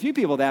convince a few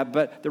people of that,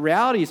 but the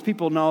reality is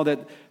people know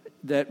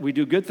that we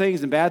do good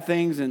things and bad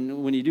things,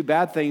 and when you do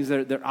bad things,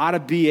 there ought to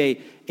be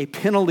a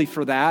penalty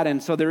for that,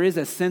 and so there is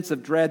a sense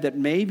of dread that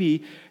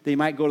maybe they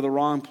might go to the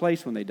wrong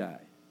place when they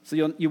die.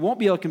 So you won't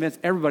be able to convince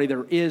everybody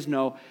there is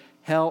no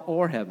hell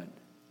or heaven.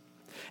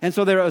 And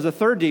so there was a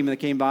third demon that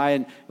came by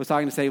and was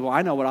talking to say, well,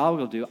 I know what I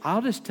will do.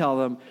 I'll just tell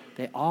them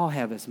they all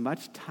have as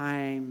much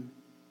time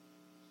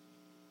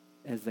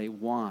as they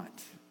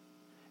want,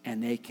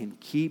 and they can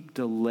keep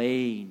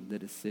delaying the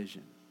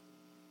decision.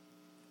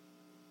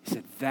 He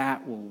said,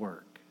 that will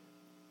work.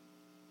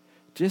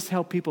 Just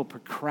help people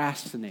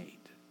procrastinate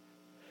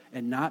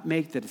and not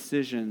make the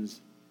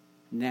decisions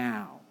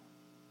now.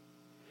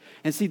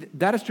 And see,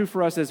 that is true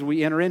for us as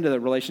we enter into the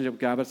relationship with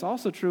God, but it's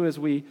also true as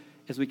we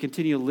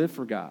continue to live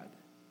for God.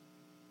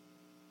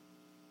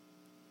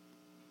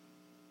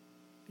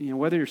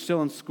 Whether you're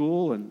still in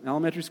school, in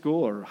elementary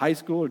school, or high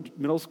school, or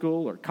middle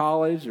school, or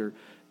college, or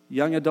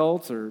young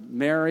adults, or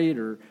married,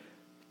 or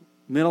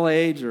middle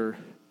age, or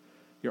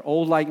you're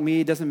old like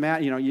me, it doesn't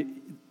matter.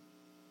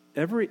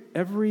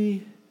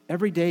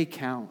 every day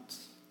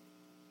counts.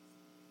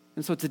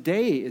 And so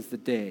today is the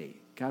day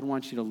God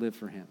wants you to live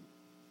for him.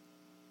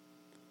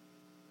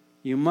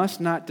 You must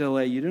not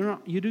delay.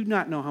 You do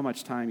not know how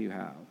much time you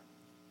have.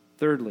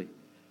 Thirdly,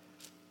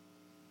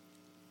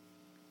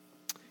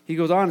 he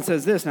goes on and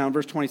says this now in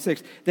verse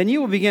 26. Then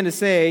you will begin to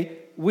say,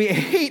 we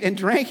ate and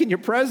drank in your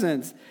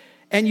presence,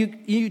 and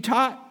you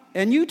taught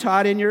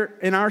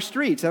in our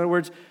streets. In other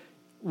words,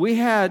 we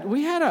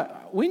knew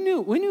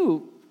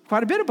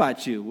quite a bit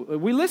about you.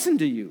 We listened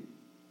to you.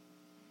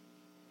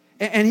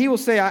 And he will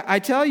say, I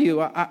tell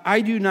you,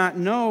 I do not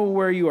know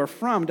where you are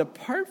from.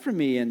 Depart from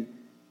me, and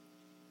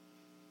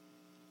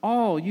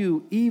all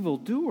you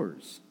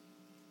evildoers.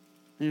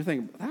 And you're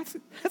thinking,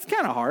 that's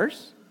kind of harsh.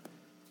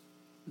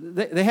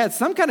 They had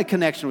some kind of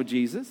connection with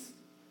Jesus.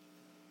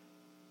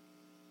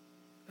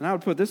 And I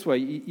would put it this way,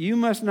 you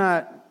must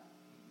not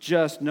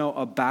just know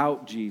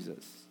about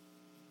Jesus.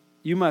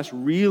 You must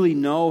really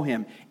know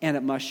him, and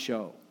it must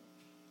show.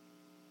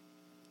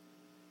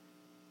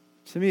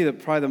 To me,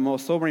 probably the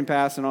most sobering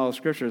passage in all of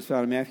Scripture is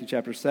found in Matthew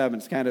chapter 7.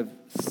 It's kind of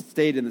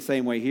stated in the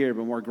same way here,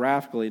 but more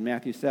graphically in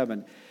Matthew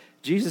 7.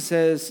 Jesus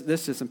says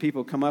this to some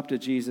people who come up to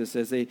Jesus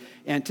as they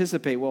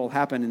anticipate what will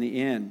happen in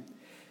the end.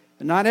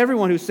 Not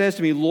everyone who says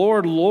to me,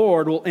 Lord,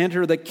 Lord, will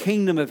enter the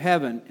kingdom of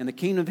heaven. And the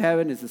kingdom of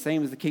heaven is the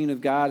same as the kingdom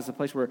of God. It's a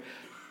place where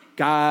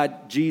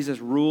God, Jesus,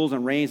 rules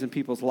and reigns in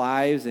people's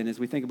lives. And as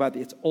we think about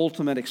its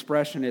ultimate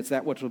expression, it's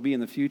that which will be in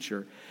the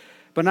future.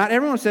 But not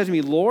everyone who says to me,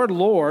 Lord,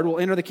 Lord, will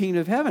enter the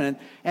kingdom of heaven.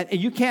 And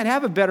you can't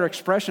have a better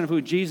expression of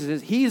who Jesus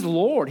is. He's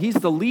Lord. He's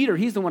the leader.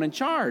 He's the one in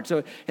charge.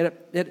 So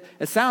it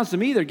sounds to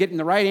me they're getting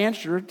the right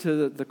answer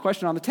to the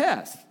question on the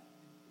test.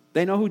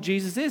 They know who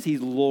Jesus is.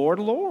 He's Lord,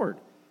 Lord.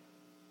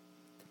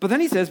 But then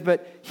he says,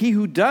 but he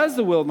who does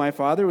the will of my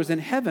Father who is in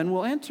heaven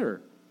will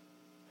enter.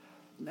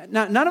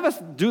 Now, none of us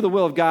do the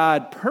will of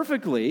God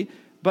perfectly,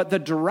 but the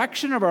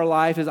direction of our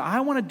life is, I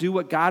want to do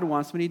what God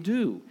wants me to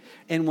do.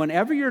 And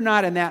whenever you're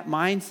not in that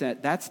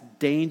mindset, that's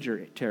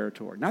danger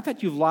territory. Not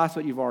that you've lost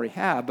what you've already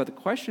had, but the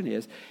question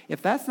is,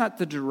 if that's not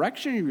the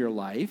direction of your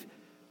life,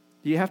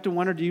 you have to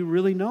wonder, do you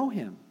really know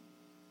him?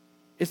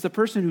 It's the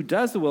person who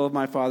does the will of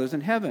my Father's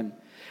in heaven.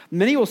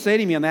 Many will say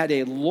to me on that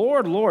day,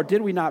 Lord, Lord,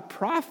 did we not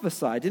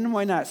prophesy? Didn't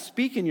we not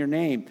speak in your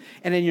name?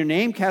 And in your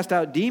name cast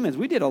out demons?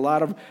 We did a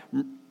lot of,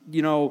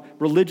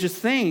 religious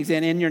things,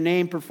 and in your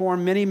name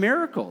perform many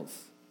miracles.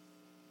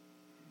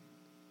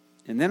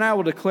 And then I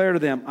will declare to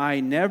them,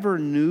 I never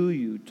knew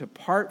you.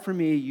 Depart from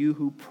me, you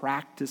who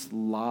practice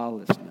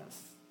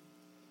lawlessness.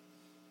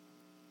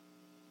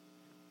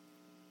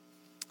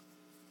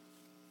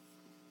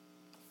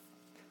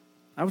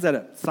 I was at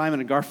a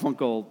Simon &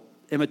 Garfunkel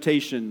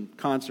imitation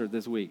concert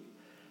this week.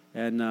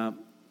 And I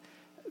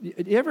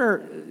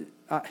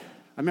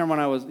remember when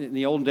I was in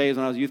the olden days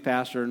when I was a youth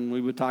pastor, and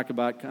we would talk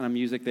about kind of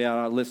music they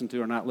ought to listen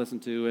to or not listen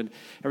to. And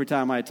every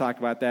time I talk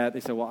about that, they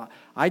said, well,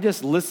 I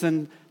just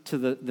listen to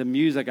the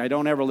music. I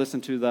don't ever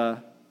listen to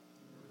the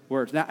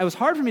words. Now, it was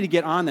hard for me to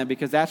get on them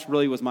because that's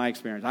really was my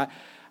experience.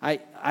 I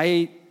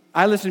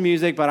listen to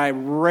music, but I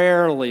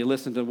rarely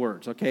listen to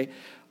words, okay?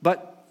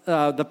 But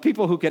the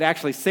people who could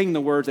actually sing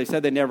the words, they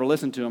said they never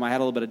listened to them. I had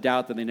a little bit of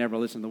doubt that they never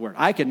listened to the words.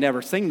 I could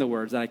never sing the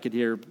words that I could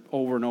hear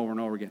over and over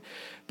and over again.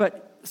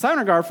 But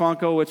Simon &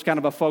 Garfunkel, which is kind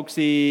of a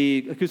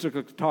folksy acoustic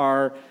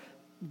guitar,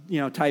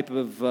 type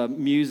of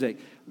music.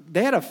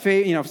 They had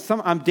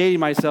I'm dating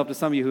myself to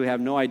some of you who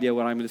have no idea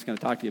what I'm just going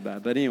to talk to you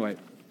about. But anyway,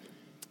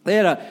 they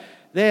had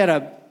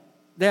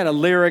a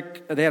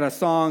lyric. They had a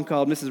song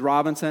called Mrs.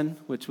 Robinson,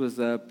 which was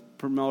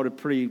promoted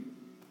pretty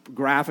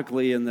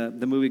graphically in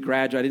the movie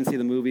Graduate. I didn't see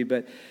the movie,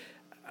 but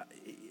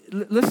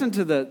listen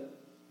to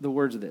the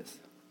words of this.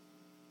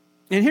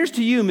 And here's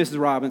to you,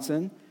 Mrs.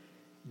 Robinson.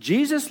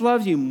 Jesus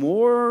loves you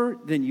more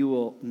than you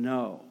will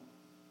know.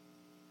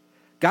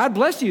 God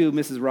bless you,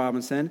 Mrs.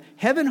 Robinson.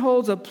 Heaven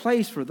holds a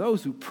place for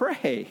those who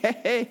pray.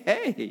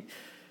 Hey.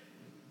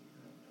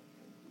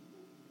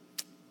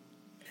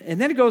 And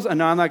then it goes,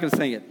 no, I'm not going to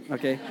sing it,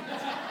 okay?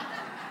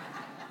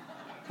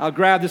 I'll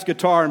grab this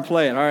guitar and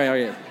play it. All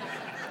right.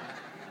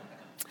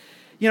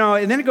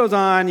 And then it goes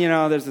on,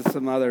 there's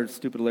some other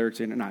stupid lyrics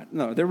in it.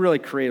 No, they're really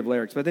creative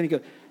lyrics. But then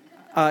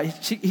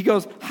he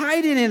goes,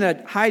 hide it in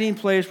a hiding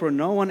place where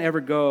no one ever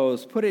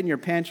goes. Put it in your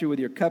pantry with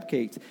your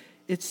cupcakes.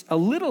 It's a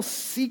little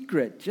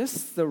secret,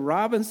 just the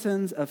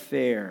Robinsons'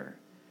 affair.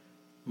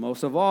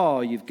 Most of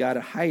all, you've got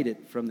to hide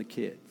it from the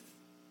kids.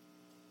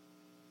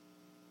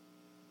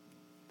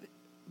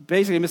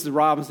 Basically, Mrs.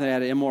 Robinson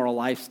had an immoral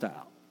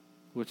lifestyle,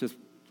 which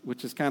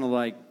is kind of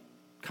like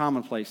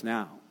commonplace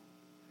now.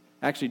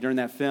 Actually, during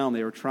that film,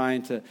 they were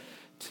trying to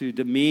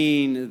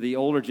demean the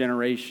older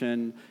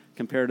generation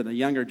compared to the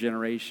younger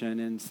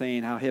generation and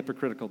saying how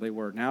hypocritical they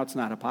were. Now it's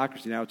not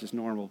hypocrisy. Now it's just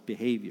normal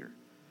behavior.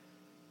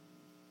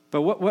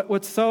 But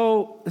what's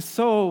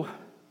so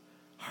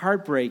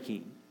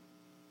heartbreaking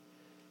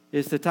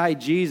is to tie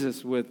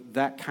Jesus with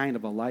that kind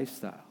of a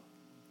lifestyle.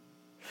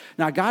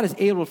 Now, God is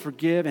able to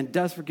forgive and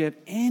does forgive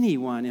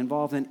anyone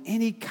involved in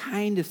any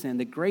kind of sin.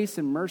 The grace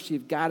and mercy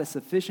of God is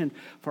sufficient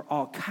for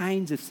all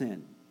kinds of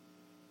sin.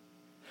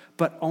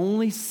 But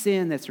only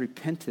sin that's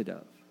repented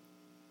of.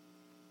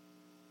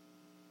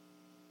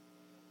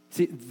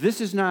 See,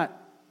 this is not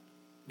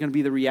going to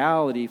be the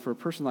reality for a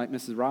person like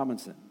Mrs.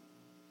 Robinson.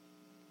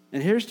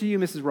 And here's to you,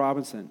 Mrs.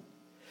 Robinson.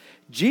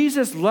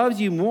 Jesus loves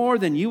you more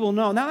than you will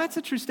know. Now, that's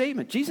a true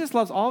statement. Jesus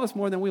loves all of us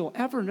more than we will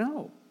ever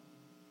know.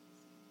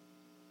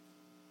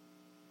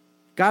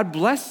 God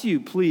bless you,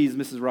 please,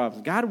 Mrs.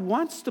 Robinson. God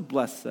wants to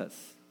bless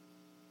us.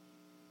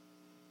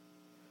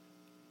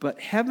 But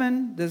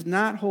heaven does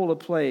not hold a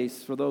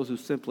place for those who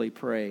simply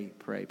pray,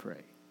 pray,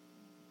 pray.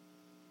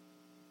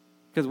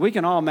 Because we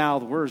can all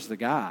mouth words to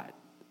God.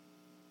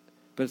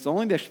 But it's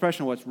only the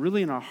expression of what's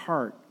really in our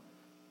heart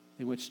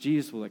in which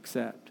Jesus will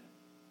accept.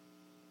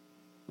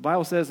 The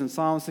Bible says in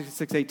Psalm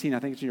 66:18, I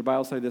think it's in your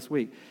Bible study this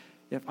week,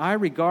 if I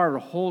regard or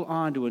hold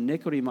on to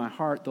iniquity in my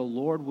heart, the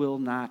Lord will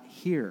not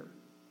hear.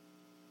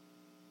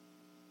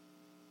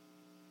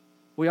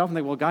 We often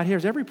think, well, God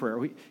hears every prayer.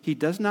 He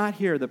does not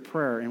hear the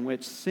prayer in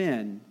which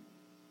sin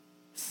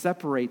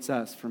separates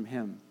us from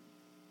Him.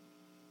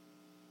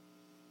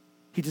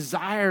 He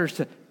desires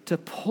to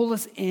pull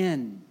us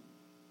in,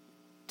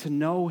 to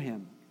know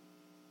Him.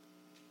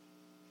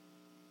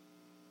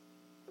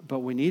 But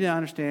we need to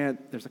understand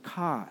there's a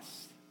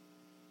cost.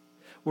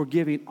 We're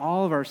giving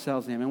all of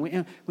ourselves to Him.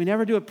 And we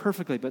never do it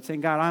perfectly, but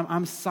saying, God,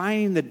 I'm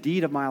signing the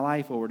deed of my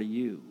life over to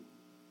you.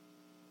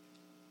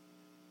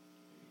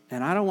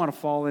 And I don't want to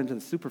fall into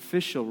the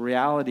superficial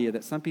reality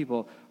that some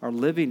people are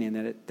living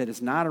in, that is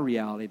not a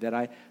reality, that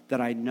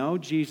I know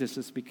Jesus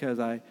just because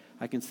I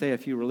can say a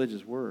few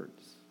religious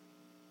words.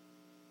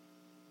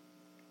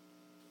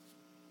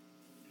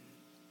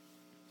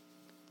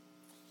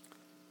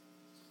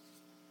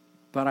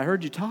 But I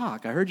heard you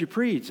talk. I heard you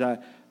preach.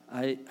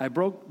 I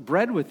broke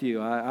bread with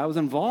you. I was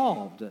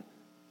involved.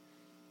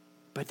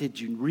 But did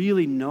you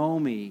really know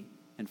me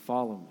and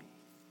follow me?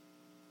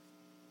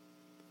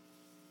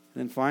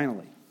 And then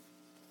finally,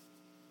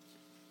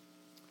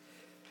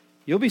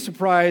 you'll be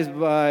surprised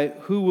by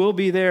who will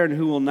be there and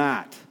who will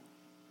not.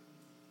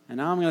 And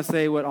now I'm going to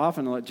say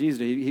what Jesus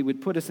did. He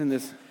would put us in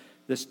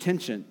this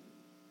tension.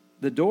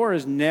 The door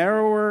is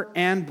narrower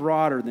and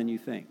broader than you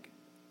think.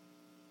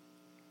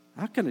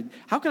 How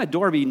can a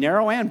door be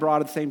narrow and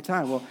broad at the same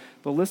time? Well,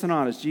 but listen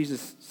on as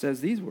Jesus says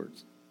these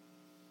words.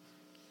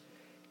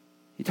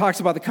 He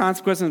talks about the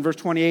consequences in verse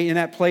 28. In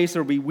that place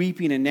there will be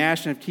weeping and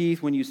gnashing of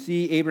teeth when you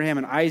see Abraham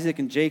and Isaac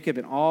and Jacob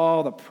and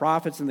all the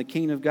prophets in the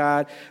kingdom of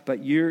God, but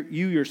you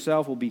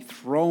yourself will be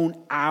thrown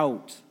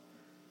out.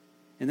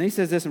 And then he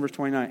says this in verse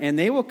 29. And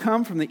they will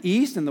come from the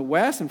east and the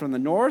west and from the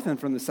north and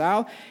from the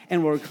south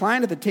and will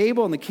recline at the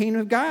table in the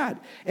kingdom of God.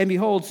 And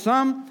behold,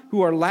 some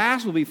who are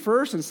last will be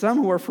first and some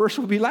who are first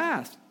will be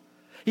last.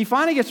 He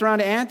finally gets around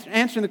to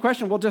answering the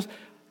question, well,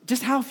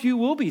 just how few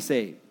will be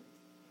saved?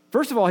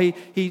 First of all,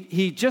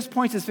 he just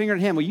points his finger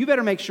at him. Well, you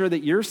better make sure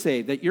that you're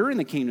saved, that you're in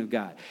the kingdom of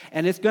God.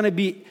 And it is going to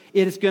be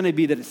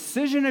the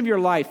decision of your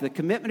life, the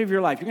commitment of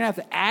your life. You're going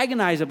to have to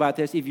agonize about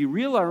this if you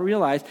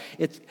realize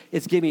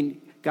it's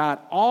giving God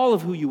all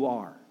of who you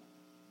are.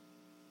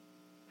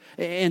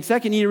 And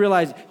second, you need to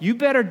realize you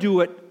better do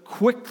it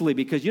quickly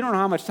because you don't know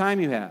how much time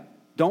you have.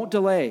 Don't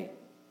delay.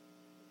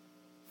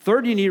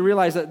 Third, you need to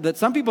realize that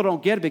some people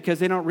don't get it because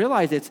they don't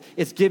realize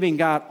it's giving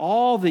God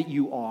all that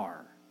you are.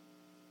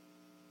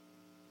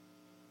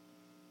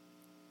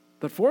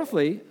 But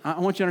fourthly, I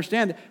want you to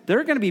understand that there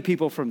are going to be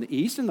people from the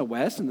east and the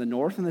west and the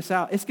north and the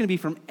south. It's going to be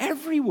from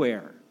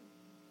everywhere.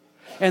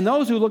 And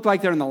those who look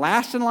like they're in the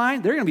last in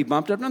line, they're going to be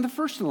bumped up in the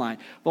first in line.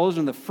 Those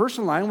in the first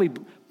in line will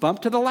be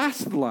bumped to the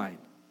last of the line.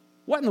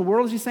 What in the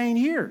world is he saying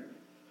here?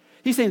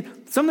 He's saying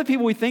some of the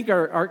people we think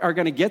are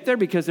going to get there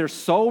because they're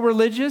so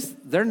religious,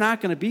 they're not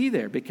going to be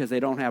there because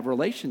they don't have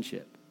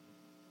relationship.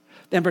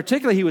 And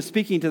particularly, he was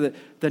speaking to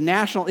the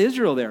national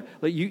Israel there.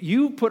 Like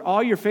you put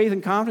all your faith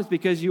and confidence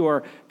because you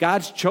are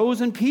God's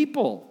chosen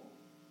people.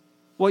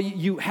 Well,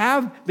 you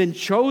have been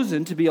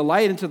chosen to be a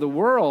light into the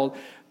world,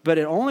 but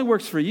it only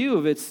works for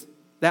you if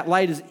that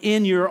light is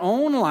in your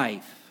own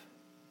life.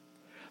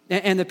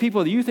 And the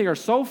people that you think are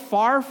so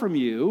far from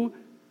you,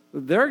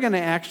 they're going to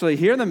actually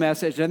hear the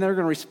message and they're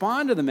going to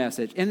respond to the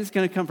message. And it's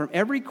going to come from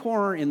every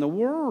corner in the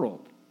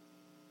world.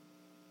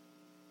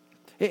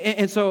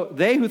 And so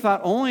they who thought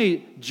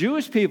only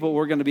Jewish people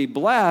were going to be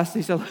blessed,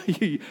 he said,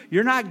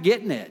 you're not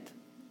getting it.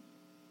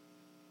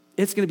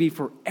 It's going to be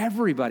for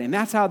everybody. And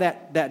that's how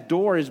that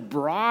door is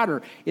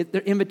broader.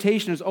 The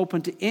invitation is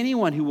open to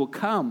anyone who will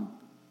come.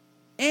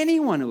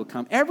 Anyone who will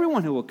come.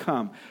 Everyone who will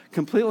come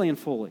completely and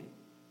fully.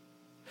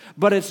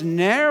 But it's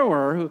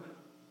narrower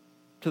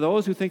to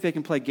those who think they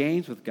can play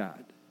games with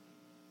God.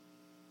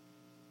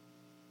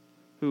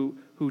 Who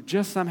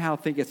just somehow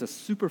think it's a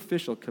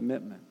superficial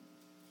commitment.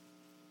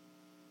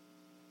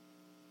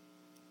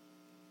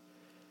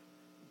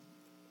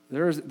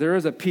 There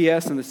is a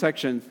PS in the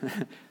section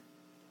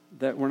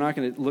that we're not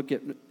going to look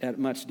at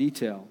much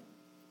detail.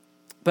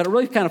 But it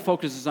really kind of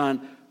focuses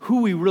on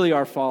who we really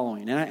are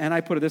following. And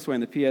I put it this way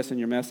in the PS in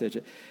your message.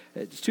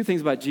 It's two things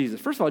about Jesus.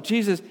 First of all,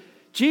 Jesus,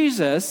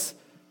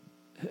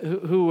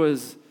 who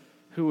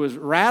was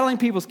rattling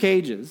people's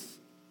cages,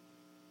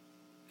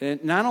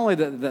 and not only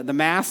the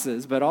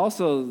masses, but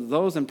also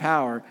those in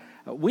power,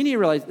 we need to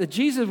realize that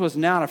Jesus was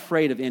not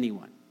afraid of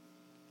anyone.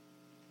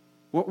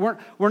 We're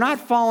not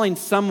following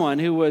someone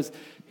who was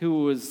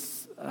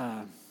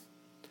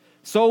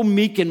so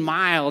meek and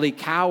mild he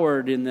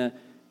cowered in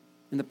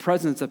the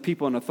presence of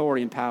people in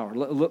authority and power.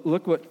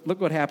 Look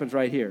what happens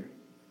right here.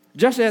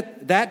 Just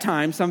at that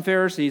time, some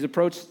Pharisees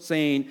approached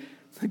saying,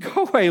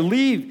 "Go away,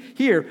 leave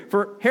here,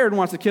 for Herod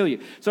wants to kill you."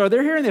 So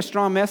they're hearing this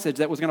strong message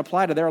that was going to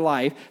apply to their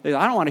life. They're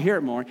like, "I don't want to hear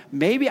it more.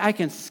 Maybe I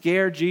can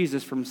scare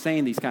Jesus from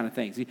saying these kind of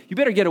things. You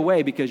better get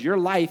away because your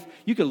life,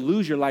 you could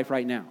lose your life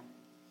right now."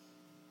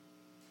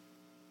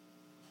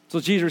 So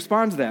Jesus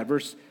responds to that,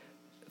 verse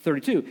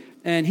 32.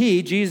 And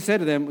Jesus said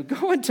to them,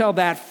 "Go and tell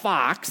that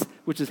fox,"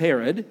 which is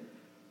Herod,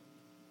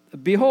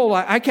 "Behold,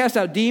 I cast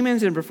out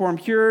demons and perform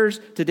cures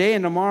today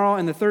and tomorrow,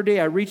 and the third day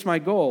I reach my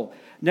goal.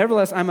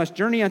 Nevertheless, I must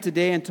journey on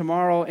today and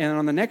tomorrow and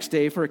on the next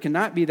day, for it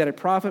cannot be that a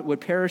prophet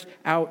would perish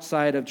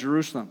outside of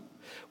Jerusalem."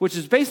 Which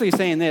is basically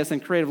saying this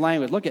in creative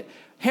language. Look,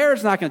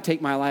 Herod's not going to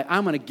take my life.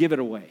 I'm going to give it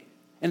away.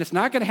 And it's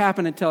not going to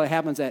happen until it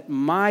happens at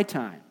my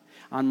time,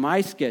 on my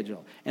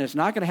schedule. And it's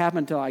not going to happen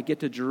until I get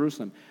to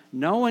Jerusalem.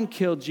 No one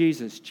killed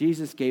Jesus.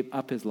 Jesus gave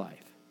up his life.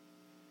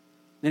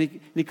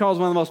 And he calls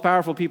one of the most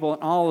powerful people in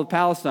all of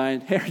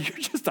Palestine, "Herod, you're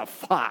just a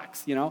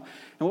fox," And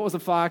what was a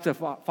fox? A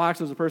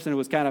fox was a person who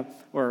was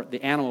or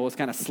the animal was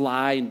kind of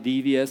sly and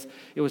devious.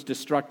 It was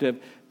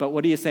destructive. But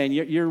what he is saying,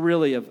 you're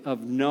really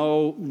of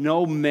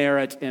no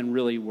merit and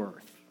really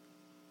worth.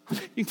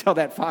 You can tell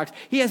that fox,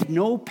 he has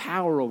no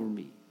power over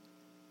me.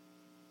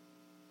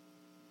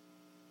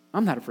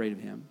 I'm not afraid of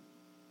him.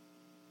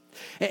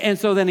 And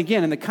so then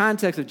again, in the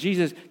context of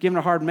Jesus giving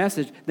a hard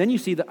message, then you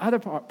see the other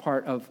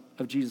part of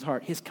Jesus'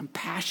 heart, his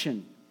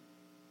compassion.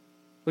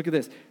 Look at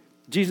this.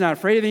 Jesus is not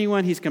afraid of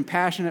anyone. He's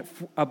compassionate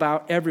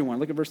about everyone.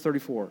 Look at verse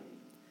 34.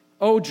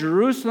 "Oh,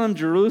 Jerusalem,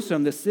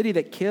 Jerusalem, the city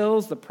that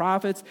kills the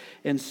prophets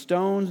and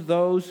stones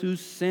those who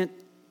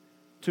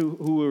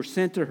were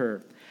sent to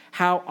her.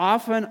 How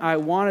often I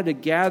wanted to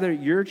gather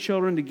your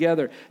children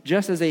together,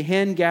 just as a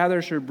hen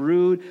gathers her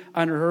brood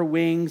under her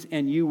wings,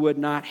 and you would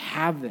not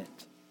have it."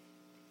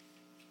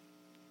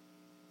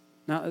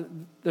 Now,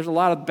 there's a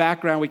lot of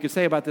background we could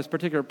say about this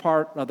particular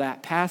part of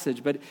that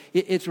passage, but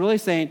it's really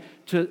saying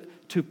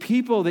to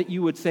people that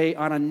you would say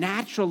on a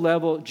natural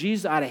level,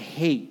 Jesus ought to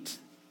hate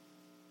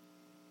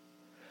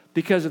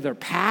because of their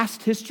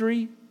past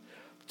history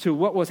to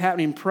what was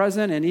happening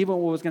present and even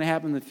what was going to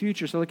happen in the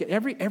future. So look at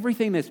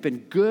everything that's been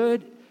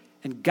good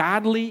and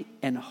godly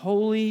and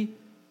holy.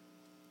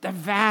 The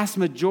vast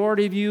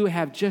majority of you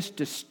have just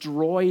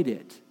destroyed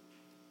it.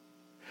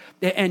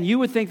 And you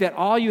would think that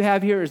all you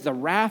have here is the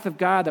wrath of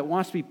God that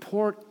wants to be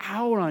poured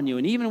out on you.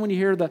 And even when you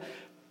hear the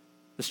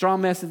strong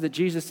message that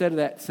Jesus said to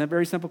that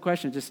very simple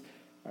question, just,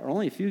 are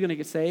only a few going to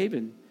get saved?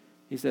 And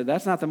he said,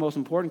 that's not the most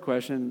important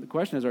question. The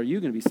question is, are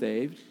you going to be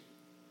saved?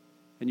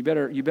 And you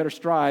better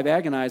strive,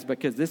 agonize,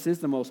 because this is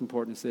the most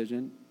important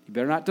decision. You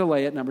better not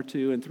delay it, number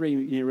 2. And 3,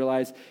 you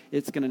realize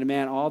it's going to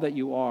demand all that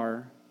you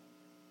are.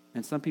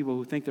 And some people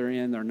who think they're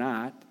in, they're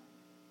not.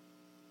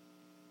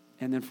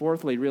 And then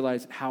fourthly,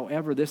 realize,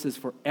 however, this is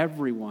for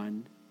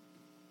everyone.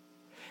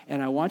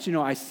 And I want you to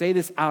know, I say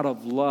this out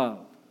of love.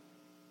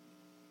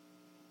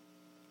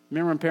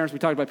 Remember when we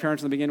talked about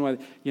parents in the beginning,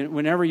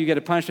 whenever you get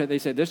a punishment, they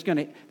say, this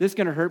is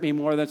going to hurt me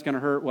more than it's going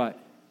to hurt what?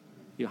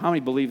 How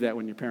many believe that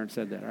when your parents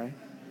said that,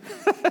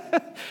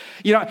 right?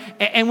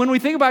 And when we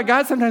think about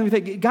God, sometimes we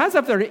think, God's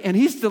up there and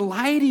he's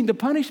delighting to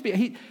punish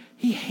me.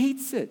 He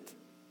hates it.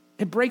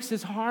 It breaks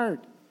his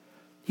heart.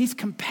 He's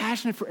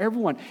compassionate for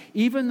everyone,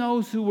 even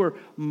those who were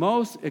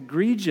most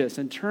egregious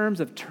in terms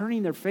of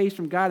turning their face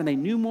from God, and they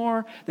knew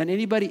more than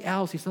anybody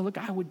else. He said, look,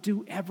 I would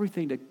do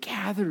everything to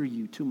gather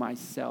you to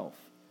myself.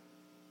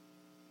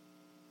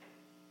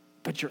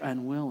 But you're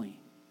unwilling.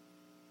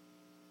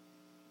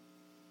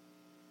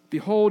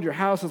 Behold, your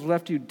house has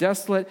left you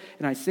desolate,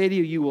 and I say to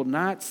you, you will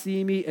not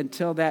see me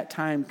until that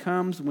time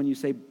comes when you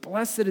say,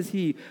 blessed is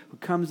he who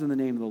comes in the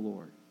name of the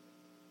Lord.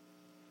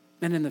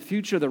 And in the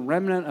future, the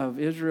remnant of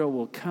Israel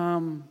will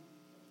come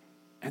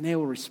and they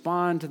will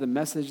respond to the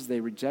message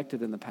they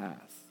rejected in the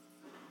past.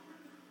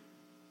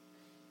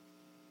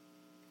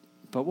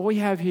 But what we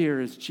have here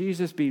is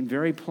Jesus being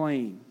very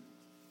plain.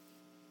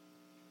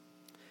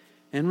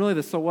 And really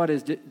the so what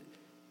is,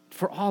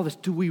 for all this,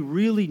 do we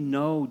really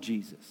know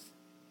Jesus?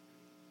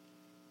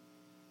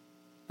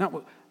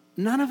 Now,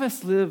 none of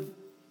us live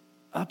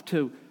up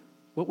to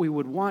what we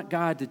would want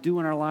God to do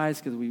in our lives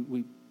because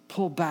we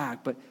pull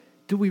back, but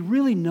do we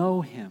really know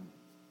him?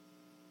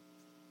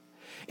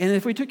 And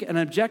if we took an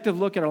objective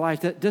look at our life,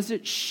 does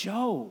it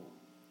show?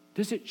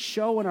 Does it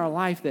show in our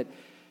life that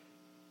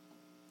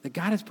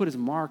God has put his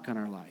mark on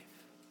our life?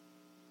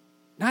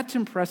 Not to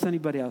impress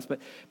anybody else,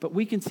 but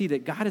we can see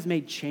that God has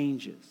made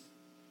changes.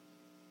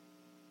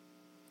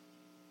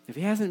 If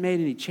he hasn't made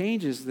any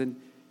changes, then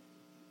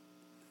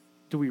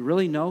do we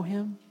really know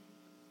him?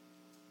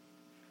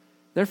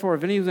 Therefore,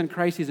 if any is in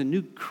Christ, he's a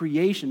new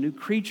creation, new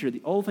creature.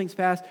 The old things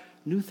passed,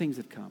 new things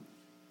have come.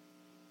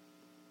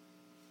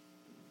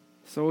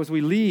 So as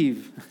we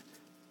leave,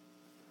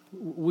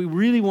 we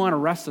really want to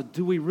wrestle.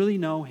 Do we really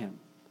know him?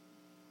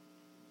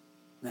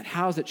 then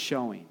how's it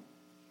showing?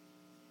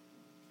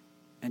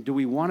 And do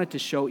we want it to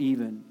show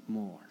even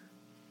more?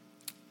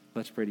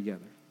 Let's pray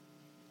together.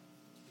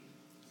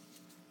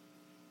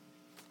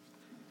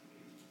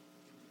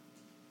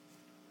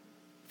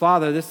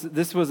 Father,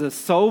 this was a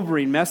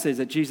sobering message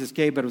that Jesus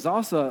gave, but it was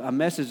also a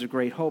message of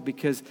great hope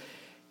because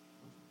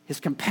his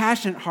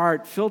compassionate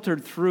heart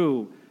filtered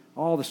through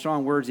all the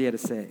strong words he had to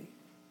say.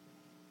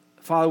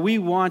 Father, we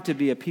want to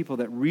be a people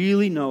that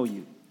really know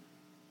you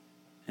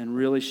and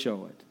really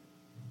show it.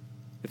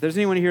 If there's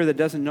anyone here that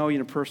doesn't know you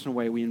in a personal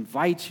way, we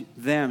invite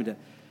them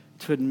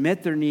to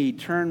admit their need,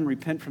 turn,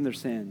 repent from their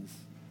sins,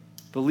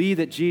 believe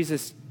that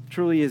Jesus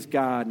truly is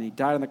God and he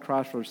died on the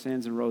cross for their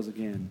sins and rose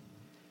again,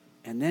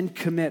 and then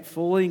commit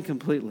fully and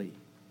completely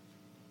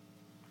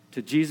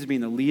to Jesus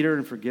being the leader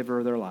and forgiver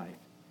of their life.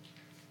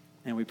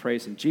 And we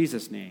praise in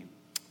Jesus' name.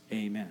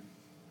 Amen.